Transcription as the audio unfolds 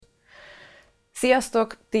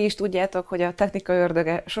Sziasztok! Ti is tudjátok, hogy a technika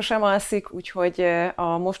ördöge sosem alszik, úgyhogy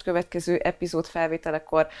a most következő epizód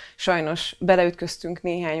felvételekor sajnos beleütköztünk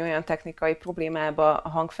néhány olyan technikai problémába a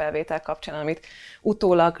hangfelvétel kapcsán, amit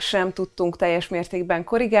utólag sem tudtunk teljes mértékben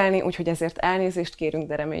korrigálni, úgyhogy ezért elnézést kérünk,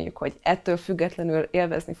 de reméljük, hogy ettől függetlenül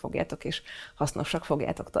élvezni fogjátok és hasznosak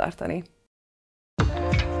fogjátok tartani.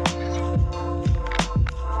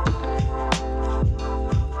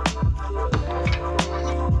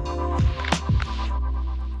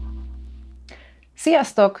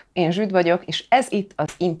 Sziasztok! Én Zsüd vagyok, és ez itt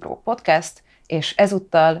az imPro podcast, és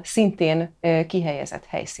ezúttal szintén kihelyezett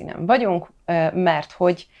helyszínen vagyunk, mert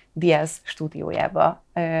hogy Diaz stúdiójába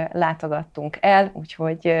látogattunk el,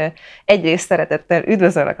 úgyhogy egyrészt szeretettel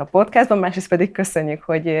üdvözöllek a podcastban, másrészt pedig köszönjük,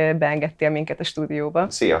 hogy beengedtél minket a stúdióba.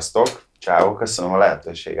 Sziasztok! Ciao, köszönöm a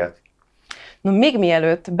lehetőséget! No, még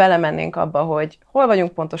mielőtt belemennénk abba, hogy hol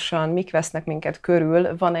vagyunk pontosan, mik vesznek minket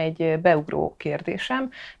körül, van egy beugró kérdésem,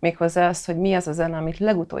 méghozzá az, hogy mi az a zene, amit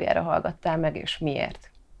legutoljára hallgattál meg, és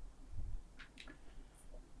miért?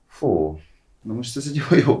 Fú, na most ez egy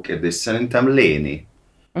jó kérdés. Szerintem Léni.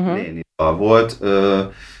 Léni volt.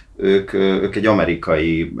 Ők egy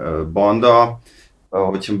amerikai banda.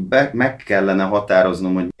 Hogyha meg kellene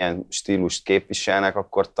határoznom, hogy milyen stílust képviselnek,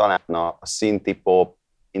 akkor talán a synthie-pop,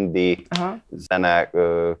 indie zene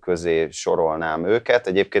közé sorolnám őket.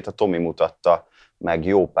 Egyébként a Tomi mutatta meg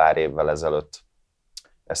jó pár évvel ezelőtt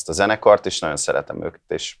ezt a zenekart, és nagyon szeretem őket,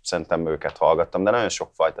 és szerintem őket hallgattam, de nagyon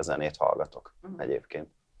sokfajta zenét hallgatok egyébként.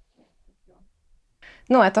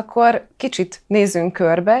 No, hát akkor kicsit nézzünk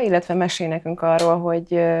körbe, illetve mesélj nekünk arról,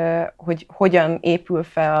 hogy hogyan épül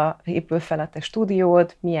fel a te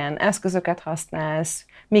stúdiód, milyen eszközöket használsz,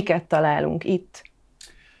 miket találunk itt.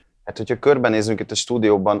 Hát, hogyha körbenézünk itt a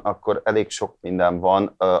stúdióban, akkor elég sok minden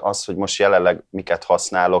van. Az, hogy most jelenleg miket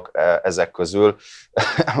használok ezek közül,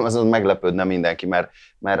 azon meglepődne mindenki,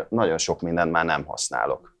 mert nagyon sok mindent már nem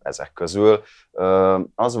használok ezek közül.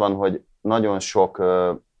 Az van, hogy nagyon sok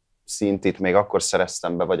szintit még akkor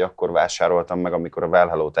szereztem be, vagy akkor vásároltam meg, amikor a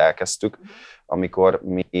Wellhellót elkezdtük, amikor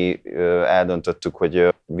mi eldöntöttük,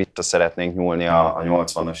 hogy vissza szeretnénk nyúlni a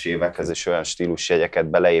 80-as évekhez, és olyan stílusjegyeket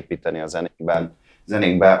beleépíteni a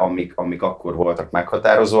zenénkbe, amik akkor voltak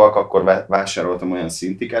meghatározóak, akkor vásároltam olyan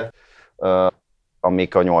szintiket,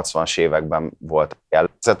 amik a 80-as években voltak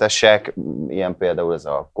jellegzetesek, ilyen például ez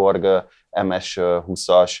a Korg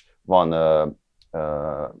MS-20-as, van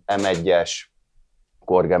M1-es,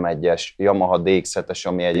 Korg M1-es, Yamaha DX7-es,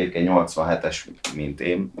 ami egyébként 87-es, mint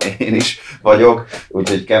én is vagyok,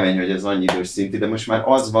 úgyhogy kemény, hogy ez annyi idős szinti, de most már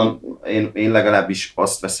az van, én legalábbis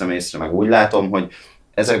azt veszem észre, meg úgy látom, hogy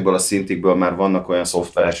ezekből a szintikből már vannak olyan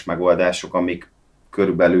szoftveres megoldások, amik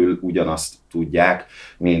körülbelül ugyanazt tudják,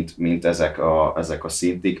 mint ezek a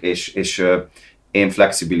szintik, és én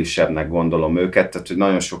flexibilisebbnek gondolom őket, tehát hogy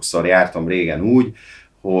nagyon sokszor jártam régen úgy,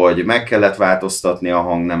 hogy meg kellett változtatni a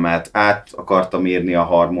hangnemet, át akartam írni a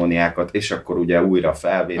harmóniákat, és akkor ugye újra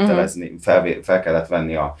felvételezni, fel kellett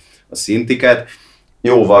venni a szintiket.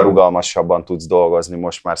 Jóval rugalmasabban tudsz dolgozni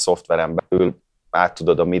most már szoftveren belül, át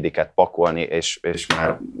tudod a midiket pakolni,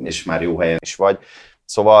 és már jó helyen is vagy.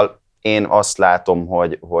 Szóval én azt látom,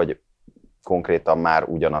 hogy konkrétan már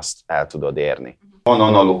ugyanazt el tudod érni. Van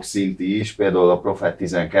analóg szinti is, például a Prophet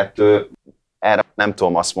 12, erre nem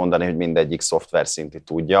tudom azt mondani, hogy mindegyik szoftver szinti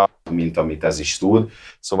tudja, mint amit ez is tud.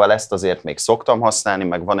 Szóval ezt azért még szoktam használni,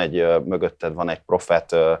 meg mögötted van egy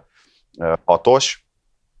Prophet 6-os,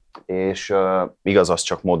 és igaz, az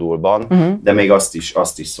csak modulban, de még azt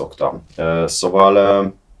is szoktam.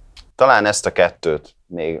 Szóval talán ezt a kettőt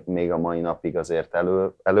még a mai napig azért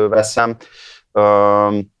előveszem.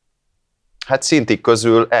 Hát szintik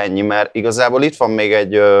közül ennyi, mert igazából itt van még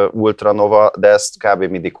egy Ultranova, de ezt kb.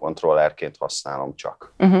 MIDI kontrollerként használom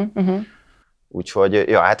csak. Úgyhogy,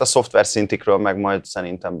 ja, hát a szoftver szintikről meg majd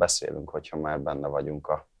szerintem beszélünk, hogyha már benne vagyunk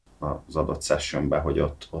az adott sessionben, hogy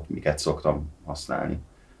ott miket szoktam használni.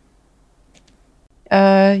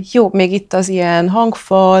 Jó, még itt az ilyen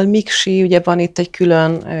hangfal, mixi, ugye van itt egy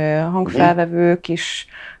külön hangfelvevő kis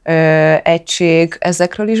egység,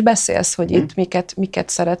 ezekről is beszélsz, hogy itt miket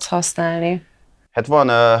szeretsz használni? Hát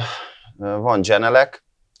van Genelec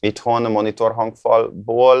itthon monitor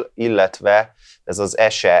hangfalból, illetve ez az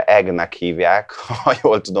EGnek hívják, ha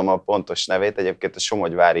jól tudom a pontos nevét, egyébként a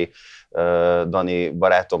somogyvári Dani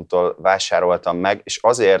barátomtól vásároltam meg, és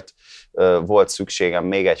azért volt szükségem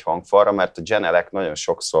még egy hangfalra, mert a Genelec nagyon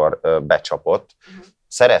sokszor becsapott.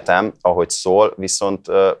 Szeretem, ahogy szól,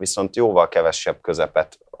 viszont jóval kevesebb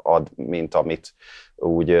közepet ad, mint amit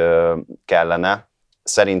úgy kellene.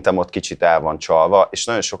 Szerintem ott kicsit el van csalva, és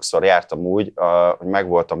nagyon sokszor jártam úgy, hogy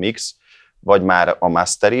megvolt a mix, vagy már a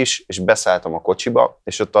master is, és beszálltam a kocsiba,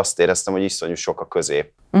 és ott azt éreztem, hogy iszonyú sok a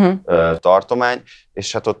közép tartomány,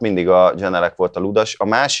 és hát ott mindig a Genelec volt a ludas. A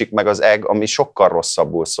másik meg az egg, ami sokkal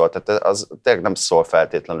rosszabbul szól, tehát az tényleg nem szól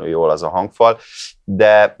feltétlenül jól az a hangfal,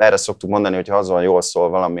 de erre szoktuk mondani, hogy ha azon jól szól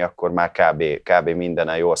valami, akkor már kb.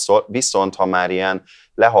 Mindenen jól szól. Viszont ha már ilyen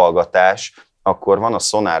lehallgatás, akkor van a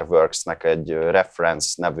Sonarworks-nek egy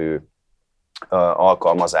Reference nevű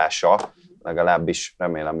alkalmazása, legalábbis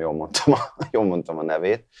remélem jól mondtam a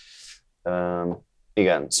nevét.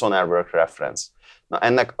 Igen, Sonarworks Reference. Na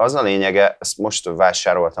ennek az a lényege, ezt most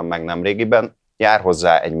vásároltam meg nemrégiben, jár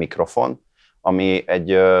hozzá egy mikrofon,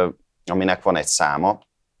 aminek van egy száma,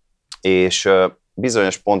 és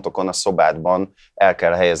bizonyos pontokon a szobádban el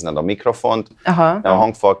kell helyezned a mikrofont, a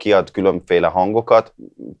hangfal kiad különféle hangokat,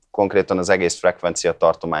 konkrétan az egész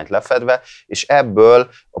frekvenciatartományt lefedve, és ebből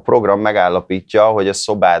a program megállapítja, hogy a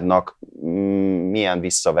szobádnak milyen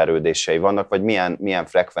visszaverődései vannak, vagy milyen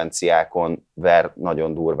frekvenciákon ver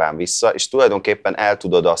nagyon durván vissza, és tulajdonképpen el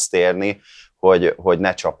tudod azt érni, hogy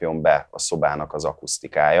ne csapjon be a szobának az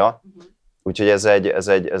akusztikája. Úgyhogy ez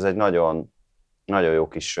egy nagyon, nagyon jó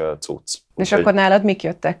kis cucc. És akkor nálad mik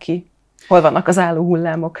jöttek ki? Hol vannak az álló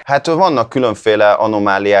hullámok? Hát vannak különféle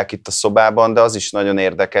anomáliák itt a szobában, de az is nagyon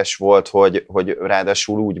érdekes volt, hogy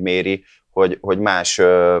ráadásul úgy méri, hogy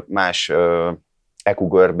más EQ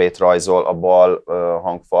görbét rajzol a bal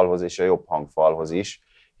hangfalhoz és a jobb hangfalhoz is,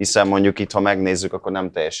 hiszen mondjuk itt, ha megnézzük, akkor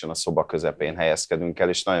nem teljesen a szoba közepén helyezkedünk el,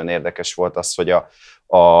 és nagyon érdekes volt az, hogy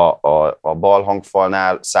a bal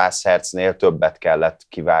hangfalnál 100 Hz-nél többet kellett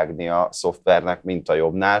kivágni a szoftvernek, mint a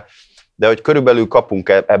jobbnál, de hogy körülbelül kapunk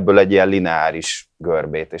ebből egy ilyen lineáris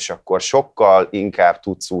görbét, és akkor sokkal inkább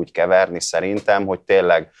tudsz úgy keverni szerintem, hogy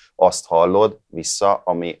tényleg azt hallod vissza,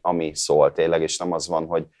 ami szól tényleg, és nem az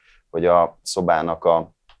van, hogy a szobának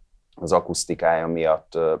az akusztikája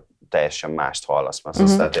miatt teljesen mást hallasz, mert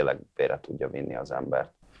aztán tényleg félre tudja vinni az embert.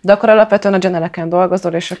 De akkor alapvetően a Genelec-en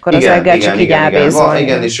dolgozol, és akkor az reggel csak így AB-zol.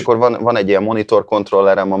 Igen, és akkor van egy ilyen monitor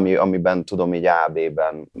kontrollerem, amiben tudom így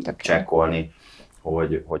AB-ben csekkolni,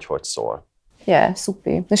 hogy szól. Ja,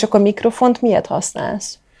 szupi. És akkor mikrofont miért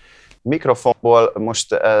használsz? Mikrofonból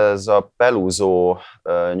most ez a Peluzó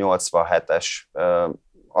 87-es,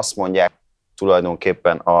 azt mondják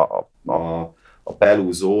tulajdonképpen a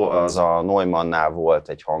Peluzó az a Neumannnál volt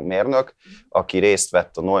egy hangmérnök, aki részt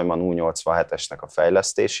vett a Neumann U87-esnek a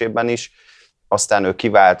fejlesztésében is, aztán ő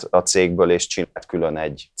kivált a cégből és csinált külön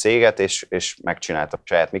egy céget, és megcsinálta a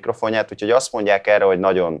saját mikrofonját, úgyhogy azt mondják erre, hogy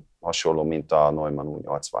nagyon hasonló, mint a Neumann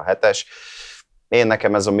U87-es.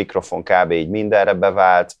 Nekem ez a mikrofon kb. Így mindenre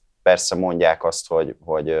bevált, persze mondják azt,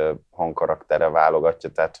 hogy hangkaraktere válogatja,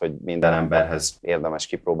 tehát hogy minden emberhez érdemes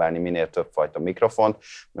kipróbálni minél több fajta mikrofont.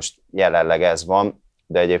 Most jelenleg ez van,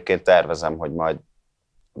 de egyébként tervezem, hogy majd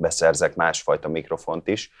beszerzek másfajta mikrofont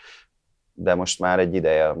is, de most már egy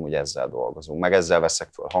ideje amúgy ezzel dolgozunk. Meg ezzel veszek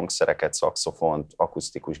fel hangszereket, szaxofont,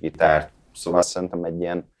 akusztikus gitárt, szóval szerintem egy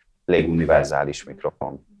ilyen elég univerzális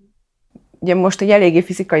mikrofon. Ugye most egy eléggé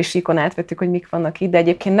fizikai síkon átvettük, hogy mik vannak itt, de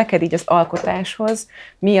egyébként neked így az alkotáshoz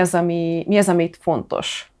mi az, amit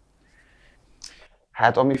fontos?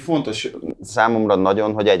 Hát ami fontos számomra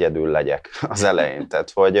nagyon, hogy egyedül legyek az elején.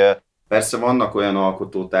 Tehát, hogy persze vannak olyan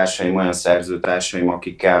alkotótársaim, olyan szerzőtársaim,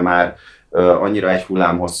 akikkel már annyira egy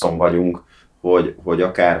hullámhosszon vagyunk, hogy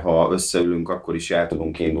akár ha összeülünk, akkor is el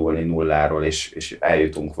tudunk indulni nulláról, és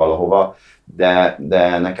eljutunk valahova.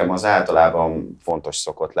 De nekem az általában fontos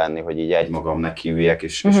szokott lenni, hogy így egymagam nekiüljek,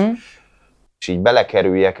 és így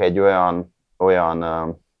belekerüljek egy olyan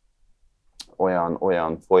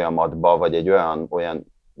folyamatba, vagy egy olyan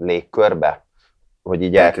légkörbe, hogy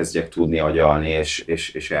így elkezdjek tudni agyalni,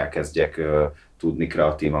 és elkezdjek tudni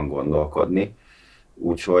kreatívan gondolkodni.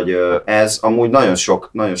 Úgyhogy ez amúgy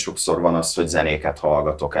nagyon sokszor van az, hogy zenéket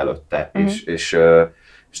hallgatok előtte,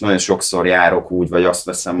 és nagyon sokszor járok úgy, vagy azt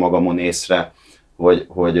veszem magamon észre,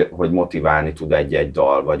 hogy motiválni tud egy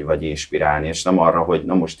dal, vagy inspirálni, és nem arra, hogy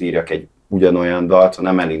na most írjak egy ugyanolyan dalt,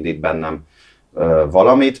 hanem elindít bennem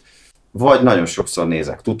valamit, vagy nagyon sokszor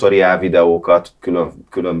nézek tutoriál videókat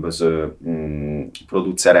különböző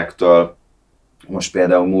producerektől. Most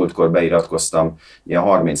például múltkor beiratkoztam ilyen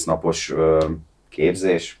 30 napos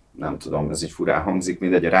képzés, nem tudom, ez így furán hangzik,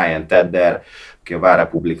 mindegy, a Ryan Tedder, aki a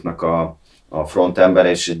Várepubliknak a frontember,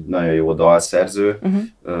 és egy nagyon jó dalszerző.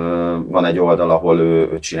 Van egy oldal, ahol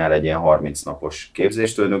ő csinál egy ilyen 30 napos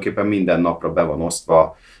képzést, tulajdonképpen minden napra be van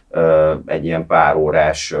osztva egy ilyen pár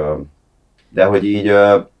órás, de hogy így,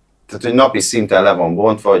 tehát hogy napi szinten le van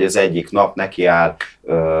bontva, hogy az egyik nap neki áll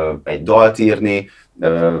egy dalt írni,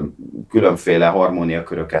 különféle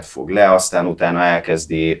harmóniaköröket fog le, aztán utána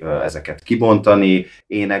elkezdi ezeket kibontani,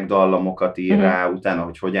 énekdallamokat ír rá,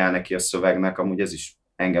 utána, hogy áll neki a szövegnek, amúgy ez is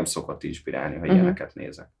engem szokott inspirálni, ha ilyeneket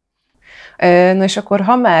nézek. Na és akkor,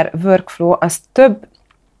 ha már workflow, azt több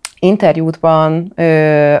interjútban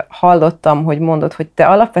hallottam, hogy mondod, hogy te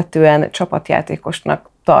alapvetően csapatjátékosnak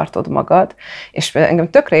tartod magad, és engem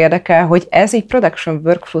tökre érdekel, hogy ez így production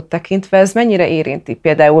workflow tekintve, ez mennyire érinti.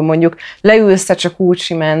 Például mondjuk leülsz csak úgy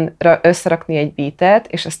simán összerakni egy beatet,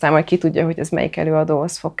 és aztán majd ki tudja, hogy ez melyik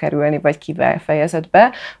előadóhoz fog kerülni, vagy kivel fejezed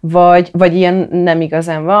be, vagy ilyen nem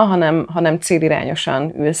igazán van, hanem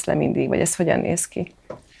célirányosan ülsz le mindig, vagy ez hogyan néz ki?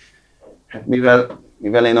 Hát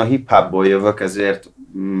mivel én a hip-hopból jövök, ezért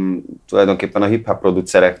tulajdonképpen a hip-hop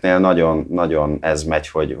producereknél nagyon ez megy,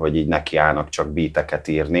 hogy így nekiállnak csak beateket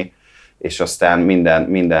írni, és aztán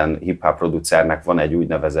minden hip-hop producernek van egy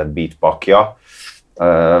úgynevezett beat pakja,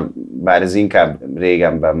 bár ez inkább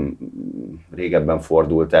régebben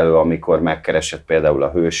fordult elő, amikor megkeresett például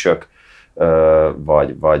a Hősök,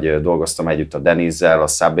 vagy dolgoztam együtt a Denizzel, a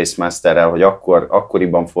Subbase Masterrel, hogy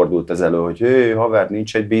akkoriban fordult ez elő, hogy hé, haver,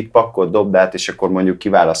 nincs egy beat pakkod, dobd át, és akkor mondjuk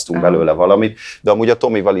kiválasztunk belőle valamit. De amúgy a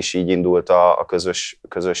Tomival is így indult a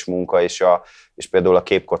közös munka, és például a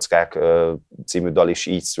Képkockák című dal is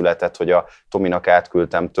így született, hogy a Tominak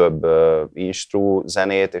átküldtem több instru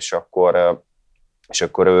zenét, és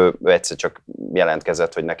akkor ő egyszer csak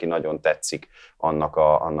jelentkezett, hogy neki nagyon tetszik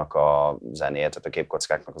annak a zenéje, tehát a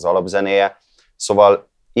Képkockáknak az alapzenéje. Szóval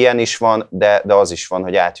ilyen is van, de az is van,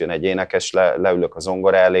 hogy átjön egy énekes, leülök a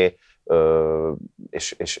zongora elé,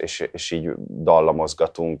 és így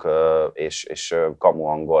dallamozgatunk, és kamu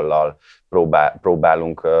angollal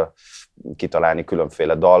próbálunk kitalálni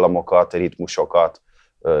különféle dallamokat, ritmusokat,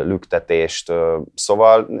 lüktetést.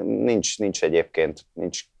 Szóval nincs egyébként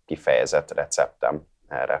kifejezett receptem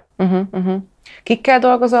erre. Kikkel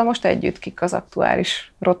dolgozol most együtt? Kik az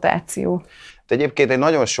aktuális rotáció? Egyébként egy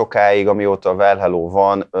nagyon sokáig, amióta a Wellhello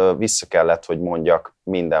van, vissza kellett, hogy mondjak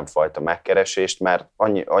mindenfajta megkeresést, mert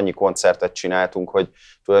annyi koncertet csináltunk, hogy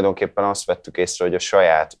tulajdonképpen azt vettük észre, hogy a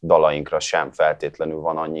saját dalainkra sem feltétlenül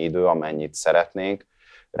van annyi idő, amennyit szeretnénk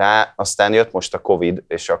rá. Aztán jött most a Covid,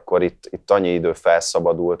 és akkor itt annyi idő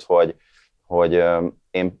felszabadult, hogy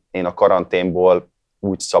én a karanténból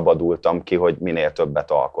úgy szabadultam ki, hogy minél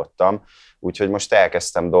többet alkottam. Úgyhogy most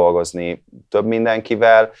elkezdtem dolgozni több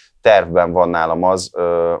mindenkivel. Tervben van nálam az,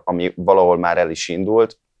 ami valahol már el is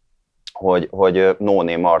indult, hogy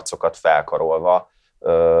no-name arcokat felkarolva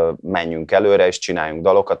menjünk előre, és csináljunk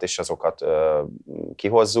dalokat, és azokat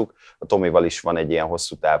kihozzuk. A Tomival is van egy ilyen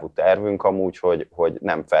hosszú távú tervünk amúgy, hogy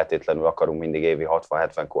nem feltétlenül akarunk mindig évi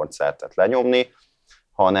 60-70 koncertet lenyomni,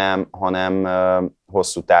 hanem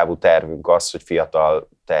hosszú távú tervünk az, hogy fiatal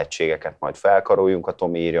tehetségeket majd felkaroljunk, a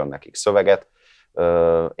Tomi írjon nekik szöveget,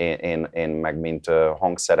 én meg mint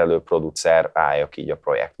hangszerelő, producer álljak így a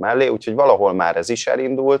projekt mellé, úgyhogy valahol már ez is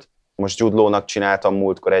elindult. Most Judlónak csináltam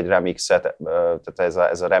múltkor egy remixet, tehát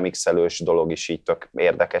ez a remixelős dolog is így tök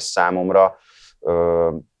érdekes számomra,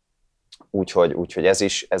 úgyhogy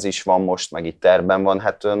ez is van most, meg itt tervben van.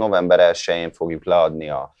 Hát november 1-én fogjuk leadni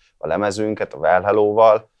a lemezünket a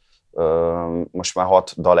Wellhello-val. Most már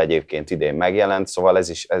 6 dal egyébként idén megjelent, szóval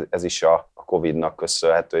ez is a Covid-nak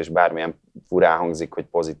köszönhető, és bármilyen furán hangzik, hogy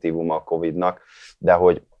pozitívuma a Covid-nak, de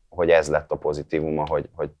hogy ez lett a pozitívuma,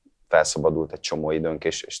 hogy felszabadult egy csomó időnk,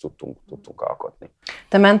 és tudtunk alkotni.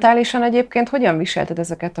 Te mentálisan egyébként hogyan viselted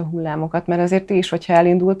ezeket a hullámokat? Mert azért ti is, hogyha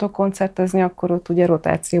elindultok koncertezni, akkor ott ugye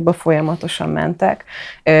rotációba folyamatosan mentek.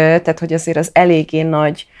 Tehát, hogy azért az eléggé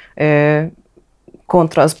nagy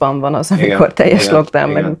kontrasztban van az, amikor teljes lockdown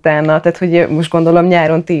meg utána. Tehát, hogy most gondolom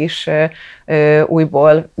nyáron ti is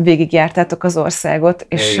újból végigjártátok az országot,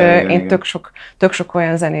 és én tök sok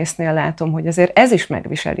olyan zenésznél látom, hogy azért ez is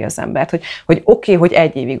megviseli az embert, hogy oké, hogy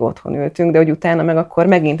egy évig otthon ültünk, de hogy utána meg akkor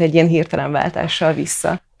megint egy ilyen hirtelen váltással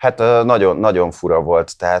vissza. Hát nagyon, nagyon fura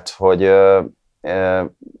volt, tehát, hogy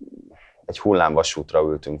egy hullámvasútra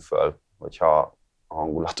ültünk föl, hogyha a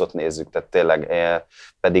hangulatot nézzük, tehát tényleg,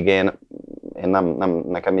 pedig én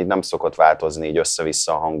nekem így nem szokott változni így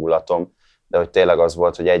össze-vissza a hangulatom, de hogy tényleg az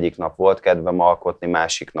volt, hogy egyik nap volt kedvem alkotni,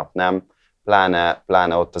 másik nap nem,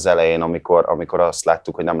 pláne ott az elején, amikor azt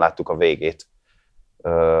láttuk, hogy nem láttuk a végét,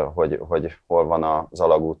 hogy hol van az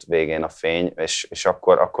alagút végén a fény, és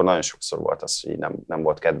akkor nagyon sokszor volt az, hogy nem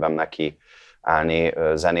volt kedvem neki állni,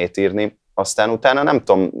 zenét írni. Aztán utána nem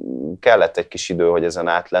tudom, kellett egy kis idő, hogy ezen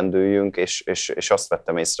átlendüljünk, és azt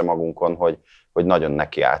vettem észre magunkon, hogy nagyon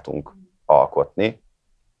nekiálltunk alkotni.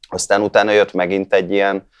 Aztán utána jött megint egy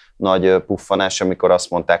ilyen nagy puffanás, amikor azt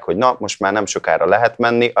mondták, hogy na, most már nem sokára lehet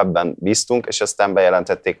menni, abban bíztunk, és aztán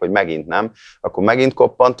bejelentették, hogy megint nem, akkor megint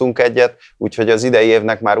koppantunk egyet, úgyhogy az idei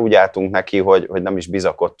évnek már úgy álltunk neki, hogy nem is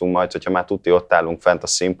bizakodtunk majd, hogyha már tuti ott állunk fent a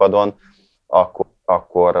színpadon,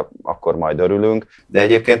 akkor majd örülünk. De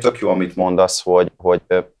egyébként tök jó, amit mondasz, hogy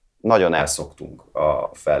nagyon elszoktunk a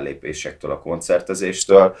fellépésektől, a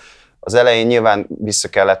koncertezéstől. Az elején nyilván vissza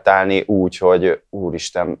kellett állni úgy, hogy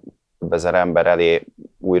úristen, 1000 ember elé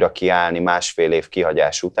újra kiállni másfél év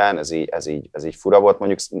kihagyás után, ez így fura volt.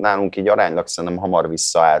 Mondjuk nálunk így aránylag szerintem hamar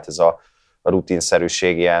visszaállt ez a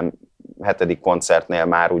rutinszerűség, ilyen 7. koncertnél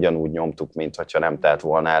már ugyanúgy nyomtuk, mint hogyha nem telt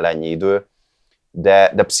volna el ennyi idő.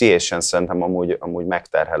 De pszichésen szerintem amúgy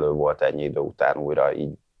megterhelő volt ennyi idő után újra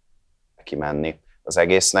így kimenni az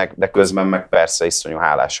egésznek, de közben meg persze iszonyú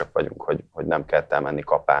hálásak vagyunk, hogy nem kellett elmenni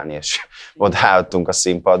kapálni, és odaálltunk a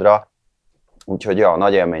színpadra. Úgyhogy ja,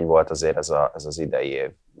 nagy élmény volt azért ez az idei év,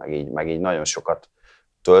 meg így nagyon sokat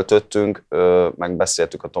töltöttünk,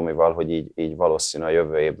 megbeszéltük a Tomival, hogy így valószínű a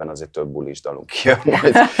jövő évben azért több bulis dalunk kijön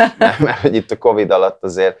majd, mert hogy itt a Covid alatt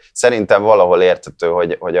azért szerintem valahol érthető,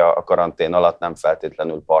 hogy a karantén alatt nem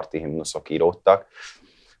feltétlenül parti himnuszok íródtak,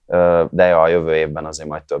 de ja, a jövő évben azért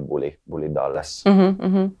majd több buli dal lesz.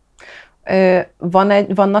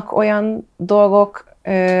 Vannak olyan dolgok,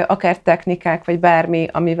 akár technikák, vagy bármi,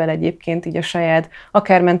 amivel egyébként így a saját,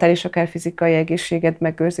 akár mentális, akár fizikai egészséged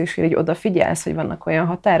megőrzésére így odafigyelsz, hogy vannak olyan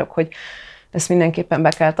határok, hogy ezt mindenképpen be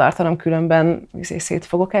kell tartanom, különben szét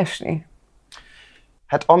fogok esni?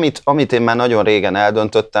 Hát amit én már nagyon régen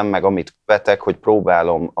eldöntöttem, meg amit vetek, hogy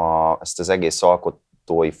próbálom ezt az egész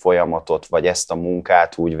alkotói folyamatot, vagy ezt a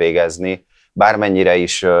munkát úgy végezni, bármennyire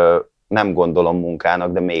is nem gondolom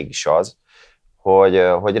munkának, de mégis az,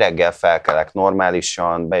 hogy reggel felkelek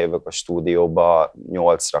normálisan, bejövök a stúdióba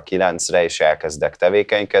 8-ra, 9-re, és elkezdek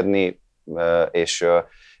tevékenykedni,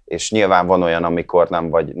 és nyilván van olyan, amikor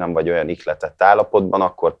nem vagy olyan ihletett állapotban,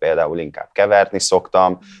 akkor például inkább keverni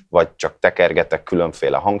szoktam, vagy csak tekergetek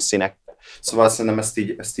különféle hangszínek. Szóval szerintem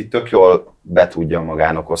ezt így tök jól be tudja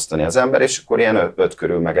magának osztani az ember, és akkor ilyen 5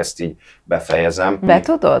 körül meg ezt így befejezem. Be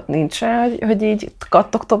tudod? Nincs rá, hogy így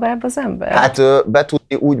kattog tovább az ember? Hát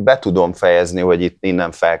úgy be tudom fejezni, hogy itt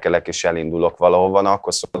innen felkelek és elindulok valahova,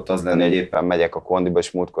 akkor szokott az lenni, hogy éppen megyek a kondiba,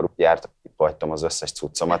 és múltkor úgy jártam, hagytam az összes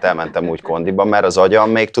cuccomat, elmentem úgy kondiba, mert az agyam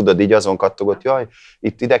még tudod, így azon kattogott, jaj,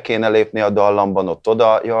 itt ide kéne lépni a dallamban, ott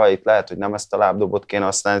oda, jaj, itt lehet, hogy nem ezt a lábdobot kéne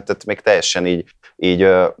használni, tehát még teljesen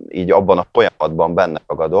így abban a folyamatban benne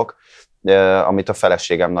ragadok, amit a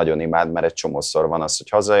feleségem nagyon imád, mert egy csomószor van az, hogy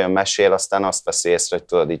hazajön, mesél, aztán azt veszi észre, hogy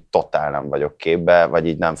tudod, így totál nem vagyok képbe, vagy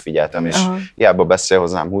így nem figyeltem, és hiába beszél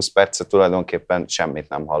hozzám 20 percet, tulajdonképpen semmit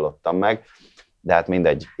nem hallottam meg, de hát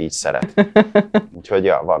mindegy, így szeret. Úgyhogy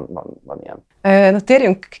ja, van ilyen. Na,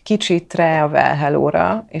 térjünk kicsit rá a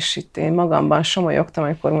Wellhellóra, és itt én magamban somolyogtam,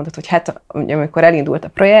 amikor mondtad, hogy hát amikor elindult a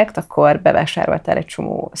projekt, akkor bevásároltál egy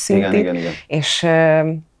csomó szintit, igen. És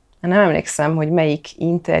nem emlékszem, hogy melyik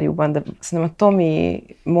interjúban, de szerintem a Tomi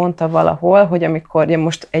mondta valahol, hogy amikor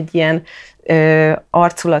most egy ilyen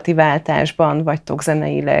arculati váltásban vagytok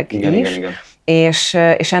zeneileg is, igen. És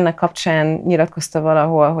ennek kapcsán nyilatkozta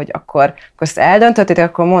valahol, hogy akkor ezt eldöntöttétek,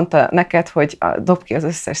 akkor mondta neked, hogy dob ki az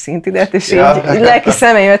összes szintidet, és így lelki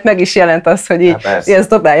szemeimet meg is jelent az, hogy így ez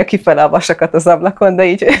dobálja kifele a vasakat az ablakon, de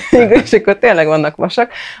így és akkor tényleg vannak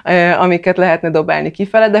vasak, amiket lehetne dobálni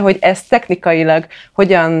kifele, de hogy ez technikailag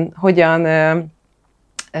hogyan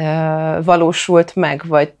valósult meg,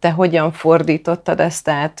 vagy te hogyan fordítottad ezt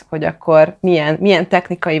át, hogy akkor milyen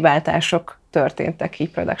technikai váltások történtek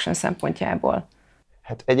így production szempontjából?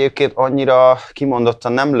 Hát egyébként annyira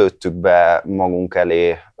kimondottan nem lőttük be magunk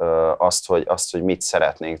elé azt, hogy mit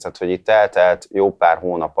szeretnénk. Tehát, hogy itt eltelt jó pár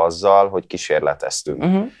hónap azzal, hogy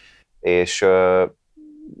kísérleteztünk. És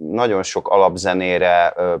nagyon sok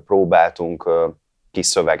alapzenére próbáltunk ki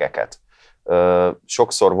szövegeket.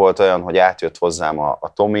 Sokszor volt olyan, hogy átjött hozzám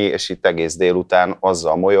a Tomi, és itt egész délután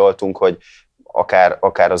azzal molyoltunk, hogy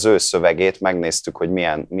akár az ő szövegét megnéztük, hogy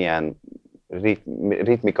milyen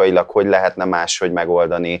ritmikailag hogy lehetne máshogy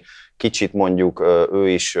megoldani. Kicsit mondjuk ő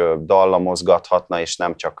is dallamozgathatna, és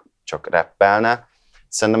nem csak rappelne.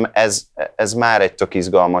 Szerintem ez már egy tök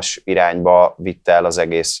izgalmas irányba vitte el az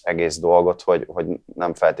egész dolgot, hogy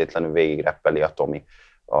nem feltétlenül végig rappeli a Tomi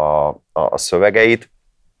a szövegeit.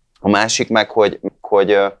 A másik meg,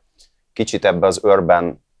 hogy kicsit ebbe az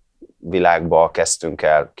urban világba kezdtünk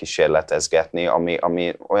el kísérletezgetni,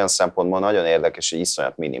 ami olyan szempontból nagyon érdekes, hogy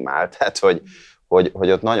iszonyat minimál. Tehát, hogy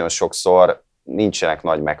ott nagyon sokszor nincsenek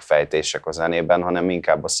nagy megfejtések a zenében, hanem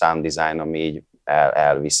inkább a sound design, ami így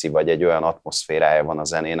elviszi, vagy egy olyan atmoszférája van a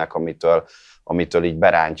zenének, amitől így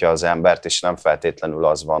berántja az embert, és nem feltétlenül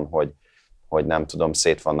az van, hogy nem tudom,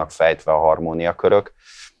 szét vannak fejtve a harmóniakörök.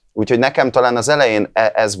 Úgyhogy nekem talán az elején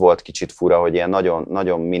ez volt kicsit fura, hogy ilyen nagyon,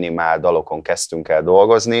 nagyon minimál dalokon kezdtünk el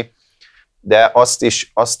dolgozni, de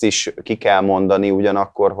azt is ki kell mondani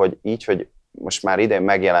ugyanakkor, hogy így, hogy most már idén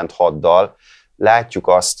megjelent 6 dal, látjuk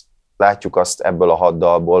azt ebből a 6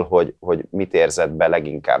 dalból, hogy mit érzett be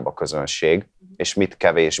leginkább a közönség, és mit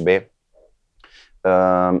kevésbé.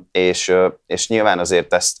 És nyilván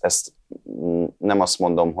azért ezt nem azt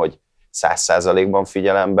mondom, hogy 100%-ban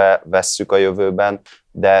figyelembe vesszük a jövőben,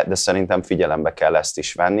 de szerintem figyelembe kell ezt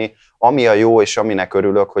is venni. Ami a jó, és aminek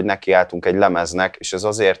örülök, hogy nekiálltunk egy lemeznek, és ez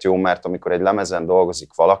azért jó, mert amikor egy lemezen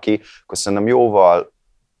dolgozik valaki, akkor szerintem jóval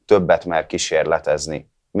többet mer kísérletezni,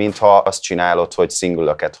 mintha azt csinálod, hogy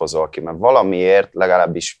single-öket hozol ki. Mert valamiért,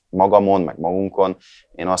 legalábbis magamon, meg magunkon,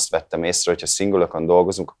 én azt vettem észre, hogy ha single-ökön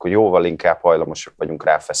dolgozunk, akkor jóval inkább hajlamosak vagyunk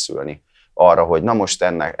ráfeszülni arra, hogy na most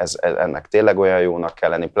ennek tényleg olyan jónak kell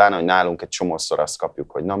lenni, pláne, hogy nálunk egy csomószor azt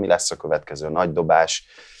kapjuk, hogy na mi lesz a következő nagy dobás,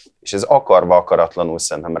 és ez akarva akaratlanul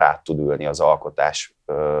szerintem rá tud ülni az alkotás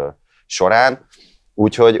során.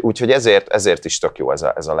 Úgyhogy ezért is tök jó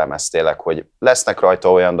ez a lemez tényleg, hogy lesznek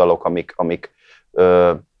rajta olyan dalok, amik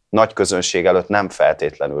nagy közönség előtt nem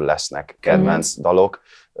feltétlenül lesznek kedvenc dalok,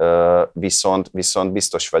 viszont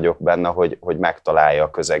biztos vagyok benne, hogy megtalálja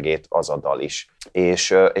a közegét az a dal is.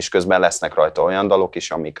 És közben lesznek rajta olyan dalok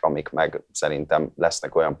is, amik meg szerintem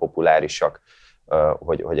lesznek olyan populárisak,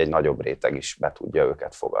 hogy egy nagyobb réteg is be tudja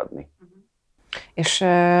őket fogadni. És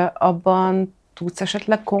abban tudsz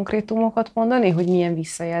esetleg konkrétumokat mondani, hogy milyen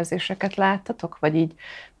visszajelzéseket láttatok, vagy így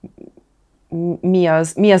mi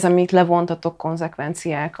az, amit levontatok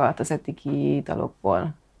konzekvenciákat az eddigi dalokból?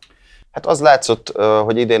 Hát az látszott,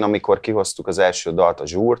 hogy idén, amikor kihoztuk az első dalt, a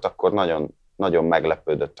Zsúrt, akkor nagyon, nagyon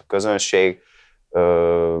meglepődött a közönség,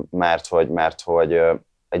 mert hogy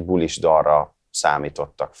egy bulis dalra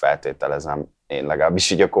számítottak, feltételezem, én legalábbis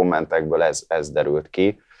így a kommentekből ez derült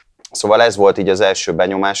ki. Szóval ez volt így az első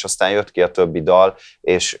benyomás, aztán jött ki a többi dal,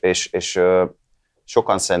 és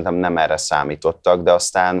sokan szerintem nem erre számítottak, de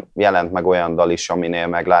aztán jelent meg olyan dal is, aminél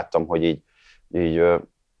megláttam, hogy így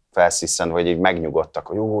felszisztent, hogy így megnyugodtak,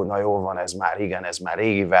 hogy na jó van, ez már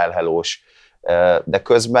régi Wellhellós. De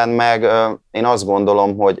közben meg én azt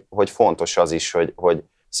gondolom, hogy fontos az is, hogy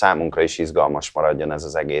számunkra is izgalmas maradjon ez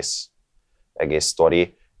az egész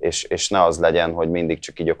sztori, és ne az legyen, hogy mindig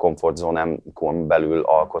csak így a komfortzónánkon belül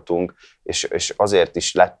alkotunk, és azért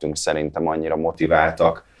is lettünk szerintem annyira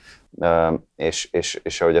motiváltak,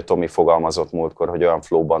 és ahogy a Tomi fogalmazott múltkor, hogy olyan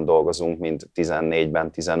flowban dolgozunk, mint 14-ben,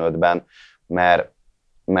 15-ben,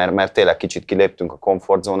 mert tényleg kicsit kiléptünk a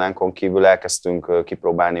komfortzónánkon kívül, elkezdtünk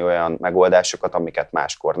kipróbálni olyan megoldásokat, amiket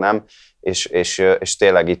máskor nem, és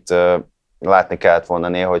tényleg itt látni kellett volna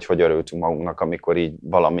néha, hogy örültünk magunknak, amikor így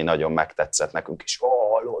valami nagyon megtetszett nekünk, és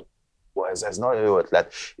hallod, ez nagyon jó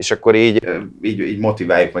ötlet, és akkor így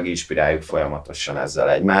motiváljuk, meg inspiráljuk folyamatosan ezzel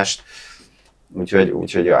egymást,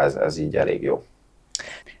 úgyhogy ja, ez így elég jó.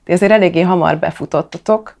 De ezért eléggé hamar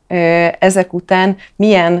befutottatok. Ezek után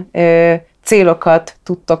milyen célokat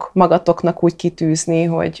tudtok magatoknak úgy kitűzni,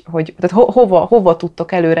 tehát hova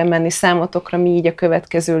tudtok előre menni számotokra, mi így a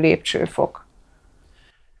következő lépcsőfok?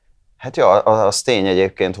 Hát ja, az tény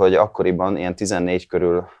egyébként, hogy akkoriban, ilyen 14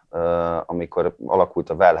 körül, amikor alakult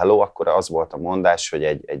a Wellhello, akkor az volt a mondás, hogy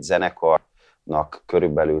egy zenekarnak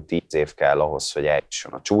körülbelül 10 év kell ahhoz, hogy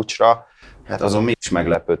eljusson a csúcsra. Hát azon mi is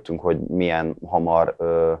meglepődtünk, hogy milyen hamar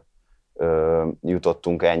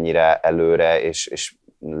jutottunk ennyire előre, és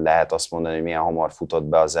lehet azt mondani, hogy milyen hamar futott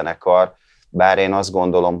be a zenekar. Bár én azt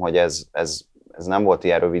gondolom, hogy ez nem volt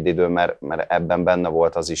ilyen rövid idő, mert ebben benne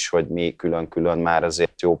volt az is, hogy mi külön-külön már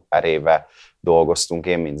azért jó pár éve dolgoztunk.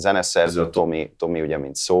 Én, mint zeneszerző, Tomi ugye,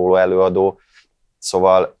 mint szóló előadó.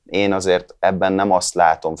 Szóval én azért ebben nem azt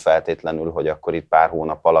látom feltétlenül, hogy akkor itt pár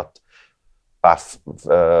hónap alatt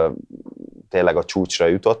tényleg a csúcsra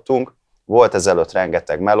jutottunk. Volt ezelőtt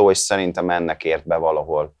rengeteg meló, és szerintem ennek ért be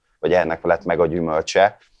valahol, vagy ennek lett meg a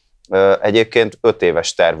gyümölcse. Egyébként 5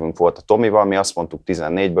 éves tervünk volt a Tomival, mi azt mondtuk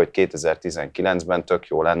 14-ben, hogy 2019-ben tök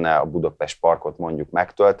jó lenne a Budapest Parkot mondjuk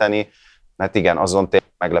megtölteni. Hát igen, azon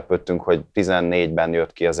tényleg meglepődtünk, hogy 14-ben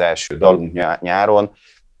jött ki az első dalunk nyáron,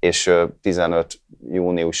 és 15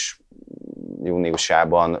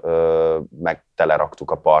 júniusában meg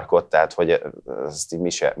teleraktuk a parkot, tehát hogy ezt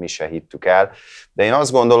mi se hittük el. De én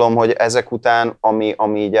azt gondolom, hogy ezek után,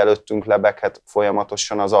 ami így előttünk lebeghet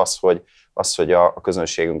folyamatosan, az, hogy a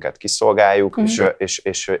közönségünket kiszolgáljuk,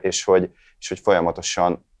 és hogy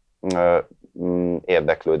folyamatosan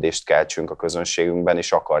érdeklődést keltsünk a közönségünkben,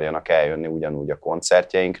 és akarjanak eljönni ugyanúgy a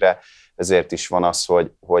koncertjeinkre. Ezért is van az,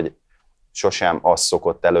 hogy sosem az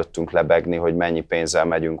szokott előttünk lebegni, hogy mennyi pénzzel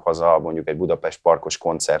megyünk haza mondjuk egy Budapest parkos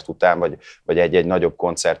koncert után, vagy egy nagyobb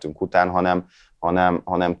koncertünk után,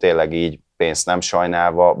 hanem tényleg így pénzt nem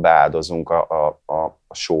sajnálva beáldozunk a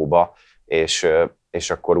showba, és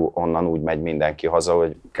akkor onnan úgy megy mindenki haza,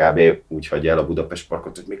 hogy kb. Úgy hagyja el a Budapest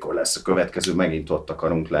parkot, hogy mikor lesz a következő, megint ott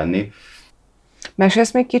akarunk lenni.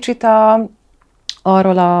 Mesélsz még kicsit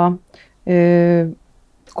arról a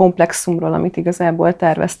komplexumról, amit igazából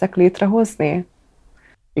terveztek létrehozni?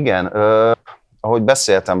 Igen, ahogy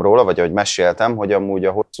beszéltem róla, vagy ahogy meséltem, hogy amúgy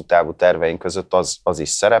a hosszú távú terveink között az is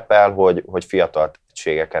szerepel, hogy fiatal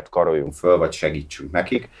tehetségeket karoljunk föl, vagy segítsünk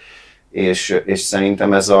nekik, és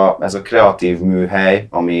szerintem ez a kreatív műhely,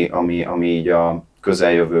 ami így a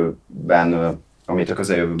közeljövőben, amit a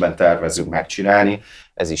közeljövőben tervezünk megcsinálni,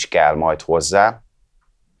 ez is kell majd hozzá.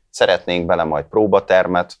 Szeretnénk bele majd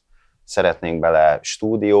próbatermet, szeretnénk bele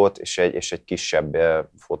stúdiót, és egy kisebb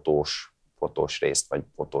fotós részt, vagy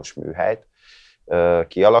fotós műhelyt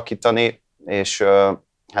kialakítani, és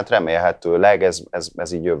hát remélhetőleg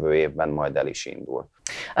ez így jövő évben majd el is indul.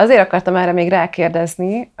 Azért akartam erre még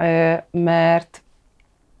rákérdezni, mert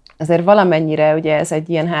azért valamennyire ugye ez egy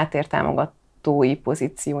ilyen háttértámogatói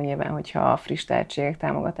pozíció nyilván, hogyha a friss tehetségek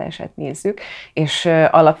támogatását nézzük, és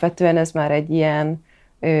alapvetően ez már egy ilyen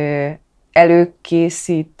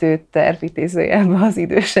előkészítő terv idézőjelben az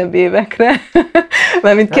idősebb évekre.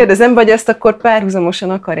 Mármint kérdezem, vagy ezt akkor párhuzamosan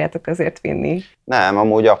akarjátok azért vinni? Nem,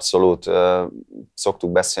 amúgy abszolút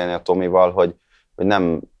szoktuk beszélni a Tomival, hogy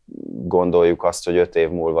nem gondoljuk azt, hogy 5 év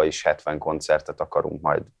múlva is 70 koncertet akarunk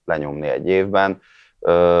majd lenyomni egy évben.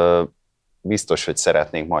 Biztos, hogy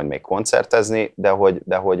szeretnénk majd még koncertezni, de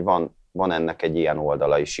hogy van ennek egy ilyen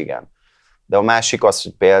oldala is, igen. De a másik az,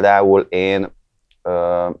 hogy például én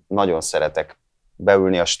nagyon szeretek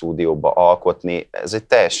beülni a stúdióba, alkotni. Ez egy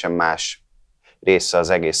teljesen más része az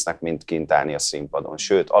egésznek, mint kint állni a színpadon.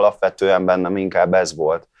 Sőt, alapvetően bennem inkább ez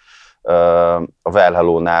volt. A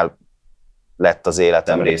Wellhellónál lett az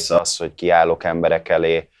életem része az, hogy kiállok emberek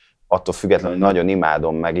elé, attól függetlenül, hogy nagyon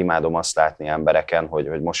imádom azt látni embereken,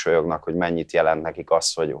 hogy mosolyognak, hogy mennyit jelent nekik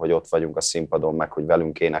az, hogy ott vagyunk a színpadon, meg hogy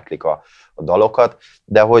velünk éneklik a dalokat,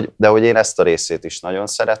 de hogy én ezt a részét is nagyon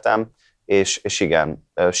szeretem, és igen,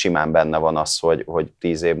 simán benne van az, hogy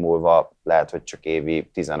 10 év múlva lehet, hogy csak évi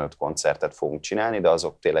 15 koncertet fogunk csinálni, de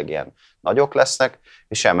azok tényleg ilyen nagyok lesznek,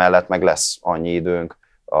 és emellett meg lesz annyi időnk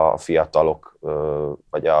a fiatalok,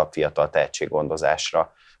 vagy a fiatal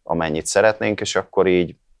tehetséggondozásra, amennyit szeretnénk, és akkor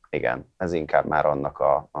így, igen, ez inkább már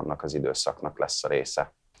annak az időszaknak lesz a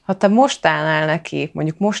része. Ha te most állnál neki,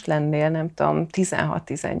 mondjuk most lennél, nem tudom,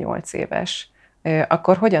 16-18 éves,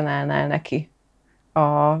 akkor hogyan állnál neki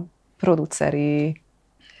a produceri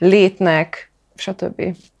létnek,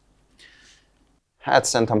 stb.? Hát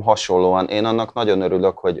szerintem hasonlóan. Én annak nagyon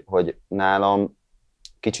örülök, hogy nálam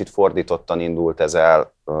kicsit fordítottan indult ez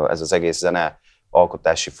az egész zene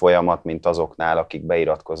alkotási folyamat, mint azoknál, akik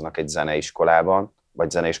beiratkoznak egy zeneiskolába.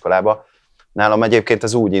 Nálam egyébként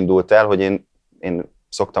ez úgy indult el, hogy én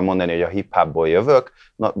szoktam mondani, hogy a hip-hopból jövök.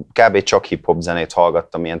 Kb. Csak hip-hop zenét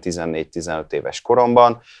hallgattam ilyen 14-15 éves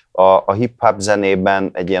koromban. A hip-hop zenében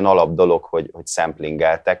egy ilyen alap dolog, hogy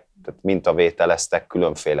samplingeltek, tehát mintavételeztek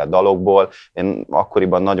különféle dalokból. Én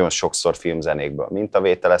akkoriban nagyon sokszor filmzenékből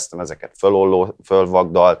mintavételeztem, ezeket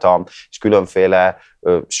fölvagdaltam, és különféle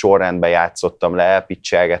sorrendben játszottam le,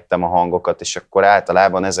 elpitselgettem a hangokat, és akkor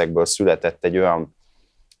általában ezekből született egy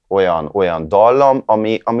olyan dallam,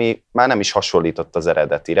 ami már nem is hasonlított az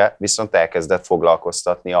eredetire, viszont elkezdett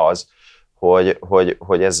foglalkoztatni az,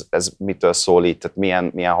 hogy ez mitől szól így, tehát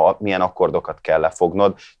milyen akkordokat kell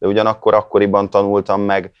lefognod, de ugyanakkor akkoriban tanultam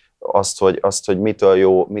meg azt, hogy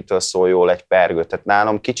mitől szól jól egy pergő. Tehát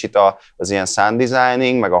nálam kicsit az ilyen sound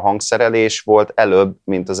designing, meg a hangszerelés volt előbb,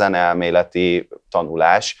 mint a zeneelméleti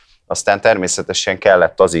tanulás. Aztán természetesen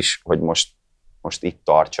kellett az is, hogy most itt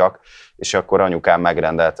tartsak, és akkor anyukám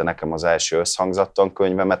megrendelte nekem az első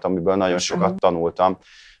összhangzattankönyvemet, amiből nagyon sokat tanultam.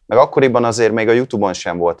 Meg akkoriban azért még a YouTube-on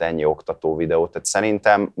sem volt ennyi oktató videó, tehát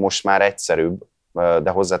szerintem most már egyszerűbb, de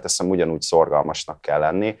hozzáteszem, ugyanúgy szorgalmasnak kell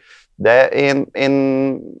lenni. De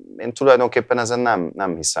én tulajdonképpen ezen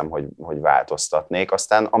nem hiszem, hogy változtatnék.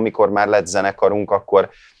 Aztán amikor már lett zenekarunk,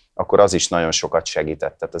 akkor az is nagyon sokat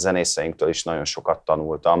segített. Tehát a zenészeinktől is nagyon sokat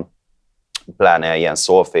tanultam, pláne ilyen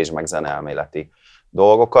szolfés, meg zeneelméleti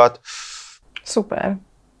dolgokat. Szuper.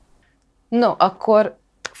 No, akkor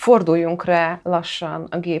forduljunk rá lassan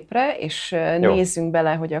a gépre, és nézzünk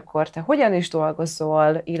bele, hogy akkor te hogyan is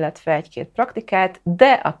dolgozol, illetve egy-két praktikát,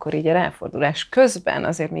 de akkor így a ráfordulás közben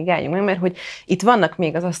azért még álljunk meg, mert hogy itt vannak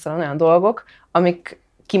még az asztalon olyan dolgok, amik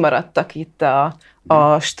kimaradtak itt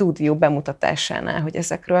a stúdió bemutatásánál, hogy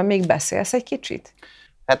ezekről még beszélsz egy kicsit?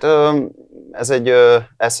 Hát ez egy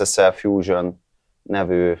SSL Fusion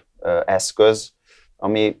nevű eszköz,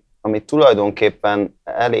 ami tulajdonképpen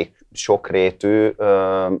elég sokrétű,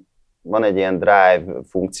 van egy ilyen drive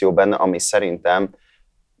funkció benne, ami szerintem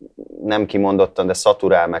nem kimondottan, de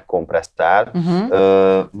szaturál meg kompresszál.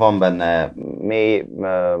 Van benne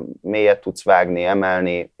mélyet tudsz vágni,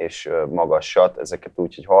 emelni, és magassat, ezeket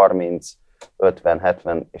úgy, hogy 30, 50,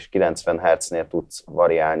 70 és 90 Hz-nél tudsz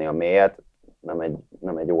variálni a mélyet,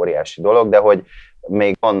 nem egy óriási dolog, de hogy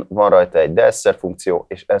még van rajta egy DSR funkció,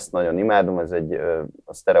 és ezt nagyon imádom,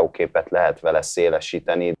 a sztereóképet lehet vele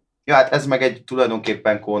szélesíteni. Ja, hát ez meg egy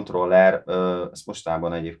tulajdonképpen kontroller, ezt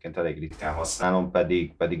mostában egyébként elég ritkán használom,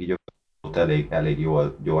 pedig így elég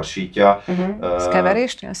jól gyorsítja. Ez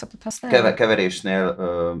keverésnél szoktad használni? Keverésnél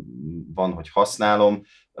van, hogy használom,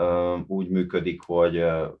 úgy működik, hogy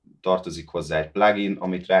tartozik hozzá egy plugin,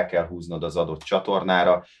 amit rá kell húznod az adott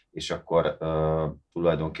csatornára, és akkor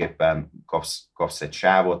tulajdonképpen kapsz egy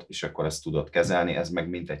sávot, és akkor ezt tudod kezelni, ez meg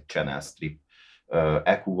mint egy channel strip.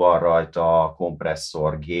 EQ van rajta,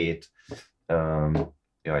 kompresszor, gate,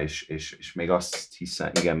 és még azt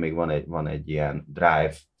hiszem, igen, még van egy ilyen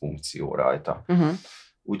drive funkció rajta.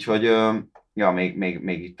 Úgyhogy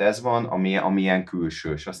még itt ez van, ami ilyen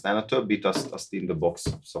külsős. Aztán a többit azt in the box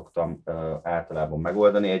szoktam általában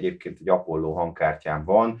megoldani. Egyébként egy Apollo hangkártyám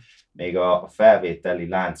van, még a felvételi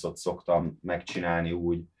láncot szoktam megcsinálni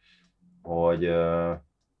úgy, hogy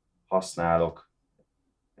használok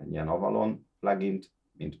egy ilyen Avalon plugint,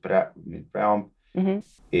 mint preamp,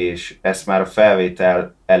 és ezt már a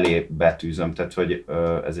felvétel elé betűzöm, tehát hogy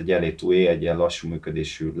ez egy Elé2E, egy ilyen lassú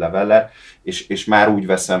működésű leveller, és már úgy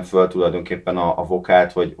veszem föl tulajdonképpen a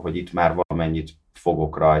vokált, hogy itt már valamennyit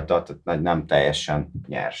fogok rajta, tehát nem teljesen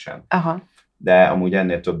nyersen. Aha. De amúgy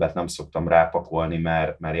ennél többet nem szoktam rápakolni,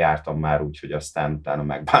 mert jártam már úgy, hogy aztán utána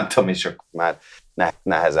megbántam, és akkor már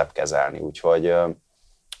nehezebb kezelni, úgyhogy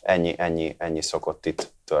ennyi szokott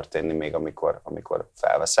itt történni még, amikor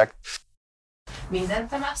felveszek. Mindent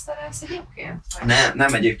te masterelsz egyébként?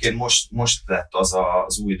 Nem egyébként most lett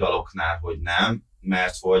az új daloknál, hogy nem,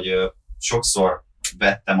 mert hogy sokszor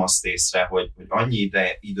vettem azt észre, hogy annyi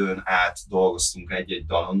időn át dolgoztunk egy-egy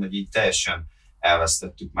dalon, hogy így teljesen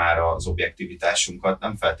elvesztettük már az objektivitásunkat,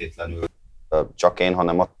 nem feltétlenül csak én,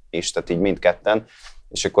 hanem is, tehát így mindketten,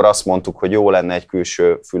 és akkor azt mondtuk, hogy jó lenne egy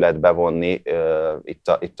külső fület bevonni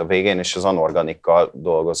itt a végén, és az anorganikkal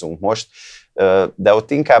dolgozunk most. De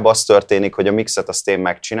ott inkább az történik, hogy a mixet azt én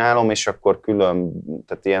megcsinálom, és akkor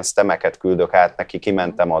tehát ilyen stemeket küldök át neki,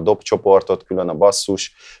 kimentem a dobcsoportot, külön a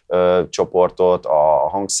basszus csoportot, a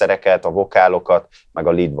hangszereket, a vokálokat, meg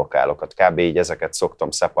a lead vokálokat. Kb. Így ezeket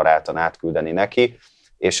szoktam szeparáltan átküldeni neki,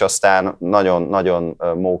 és aztán nagyon-nagyon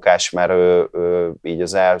mókás, mert ő így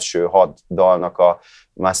az első 6 dalnak a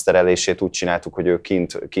masterelését úgy csináltuk, hogy ő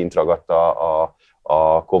kint ragadta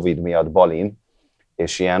a Covid miatt Balin,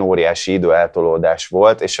 és ilyen óriási időeltolódás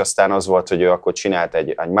volt, és aztán az volt, hogy ő akkor csinált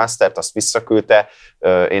egy mastert, azt visszaküldte,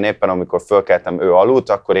 én éppen amikor fölkeltem, ő aludt,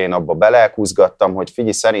 akkor én abba belehúzgattam, hogy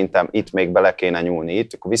figyelj, szerintem itt még bele kéne nyúlni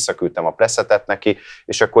itt, akkor visszaküldtem a presetet neki,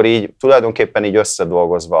 és akkor így tulajdonképpen így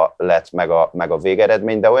összedolgozva lett meg a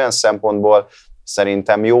végeredmény, de olyan szempontból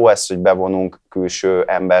szerintem jó ez, hogy bevonunk külső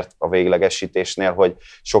embert a véglegesítésnél, hogy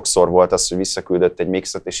sokszor volt az, hogy visszaküldött egy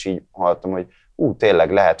mixet, és így hallottam, hogy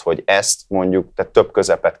tényleg lehet, hogy ezt mondjuk, tehát több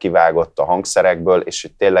közepet kivágott a hangszerekből, és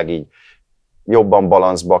hogy tényleg így jobban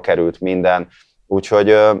balanszba került minden. Úgyhogy,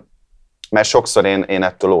 mert sokszor én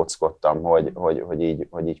ettől óckodtam, hogy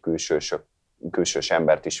így külsős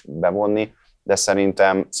embert is bevonni, de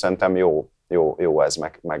szerintem jó ez,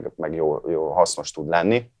 meg jó hasznos tud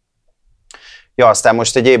lenni. Ja, aztán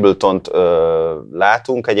most egy Abletont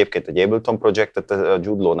látunk, egyébként egy Ableton projektet, a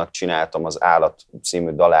Jude Law-nak csináltam az Állat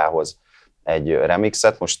című dalához egy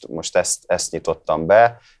remixet, most ezt nyitottam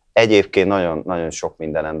be. Egyébként nagyon, nagyon sok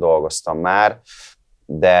mindenen dolgoztam már,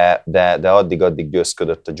 de addig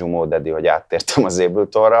győzködött a Jumo Daddy, hogy áttértem az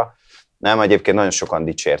Abletonra. Nem, egyébként nagyon sokan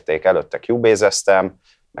dicsérték, előtte Cubase-eztem,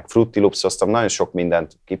 meg Fruity Loops-oztam, nagyon sok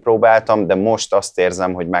mindent kipróbáltam, de most azt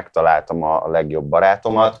érzem, hogy megtaláltam a legjobb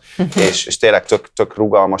barátomat, és tényleg tök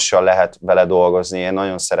rugalmasan lehet vele dolgozni. Én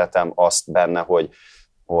nagyon szeretem azt benne,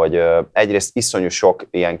 hogy egyrészt iszonyú sok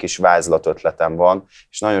ilyen kis vázlatötletem van,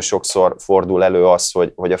 és nagyon sokszor fordul elő az,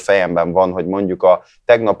 hogy a fejemben van, hogy mondjuk a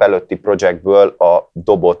tegnap előtti projektből a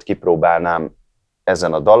dobot kipróbálnám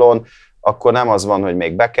ezen a dalon, akkor nem az van, hogy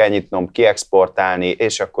még be kell nyitnom, kiexportálni,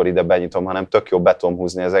 és akkor ide benyitom, hanem tök jó be tudom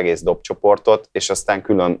húzni az egész dobcsoportot, és aztán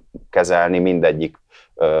külön kezelni mindegyik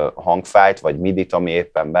hangfájlt, vagy midit, ami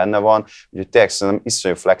éppen benne van. Úgyhogy tényleg szerintem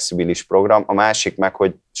iszonyú flexibilis program. A másik meg,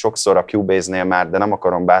 hogy sokszor a Cubase-nél már, de nem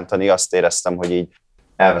akarom bántani, azt éreztem, hogy így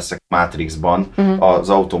elveszek Matrixban az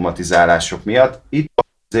automatizálások miatt. Itt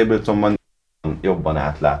az Abletonban jobban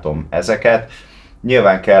átlátom ezeket.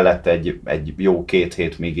 Nyilván kellett egy jó 2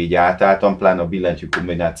 hét, míg így átálltam, pláne a billentyű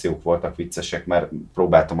kombinációk voltak viccesek, mert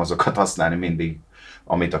próbáltam azokat használni mindig,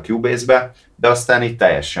 amit a Cubase-be, de aztán így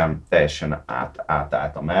teljesen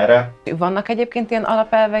átálltam erre. Vannak egyébként ilyen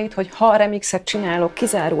alapelveid, hogy ha remixet csinálok,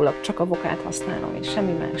 kizárólag csak a vokált használom, és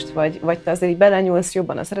semmi mást? Vagy te azért így belenyúlsz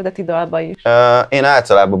jobban az eredeti dalba is? Én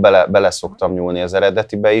általában bele szoktam nyúlni az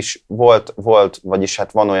eredetibe is. Volt, vagyis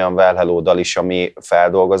hát van olyan Wellhello dal is, ami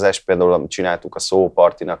feldolgozás, például csináltuk a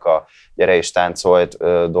Szópartinak a Gyere és táncolt,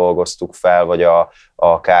 dolgoztuk fel, vagy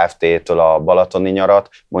a Kft-től a balatoni nyarat,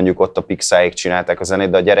 mondjuk ott a Pixáig csinálták a zenét,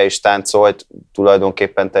 de a Gyere és táncolt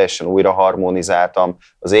tulajdonképpen teljesen újra harmonizáltam.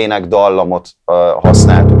 Az ének dallamot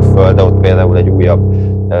használtuk föl, de ott például egy újabb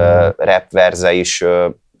rap verze is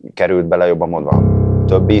került bele, jobban mondva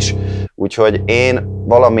több is. Úgyhogy én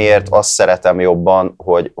valamiért azt szeretem jobban,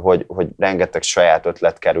 hogy rengeteg saját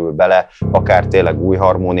ötlet kerül bele, akár tényleg új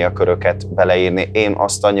harmóniaköröket beleírni. Én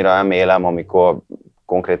azt annyira nem élem, amikor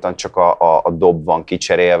konkrétan csak a dob van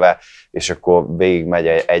kicserélve, és akkor végigmegy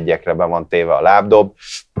egyekre, be van téve a lábdob.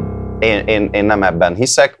 Én nem ebben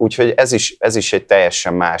hiszek, úgyhogy ez is egy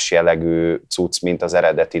teljesen más jellegű cucc, mint az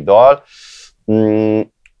eredeti dal.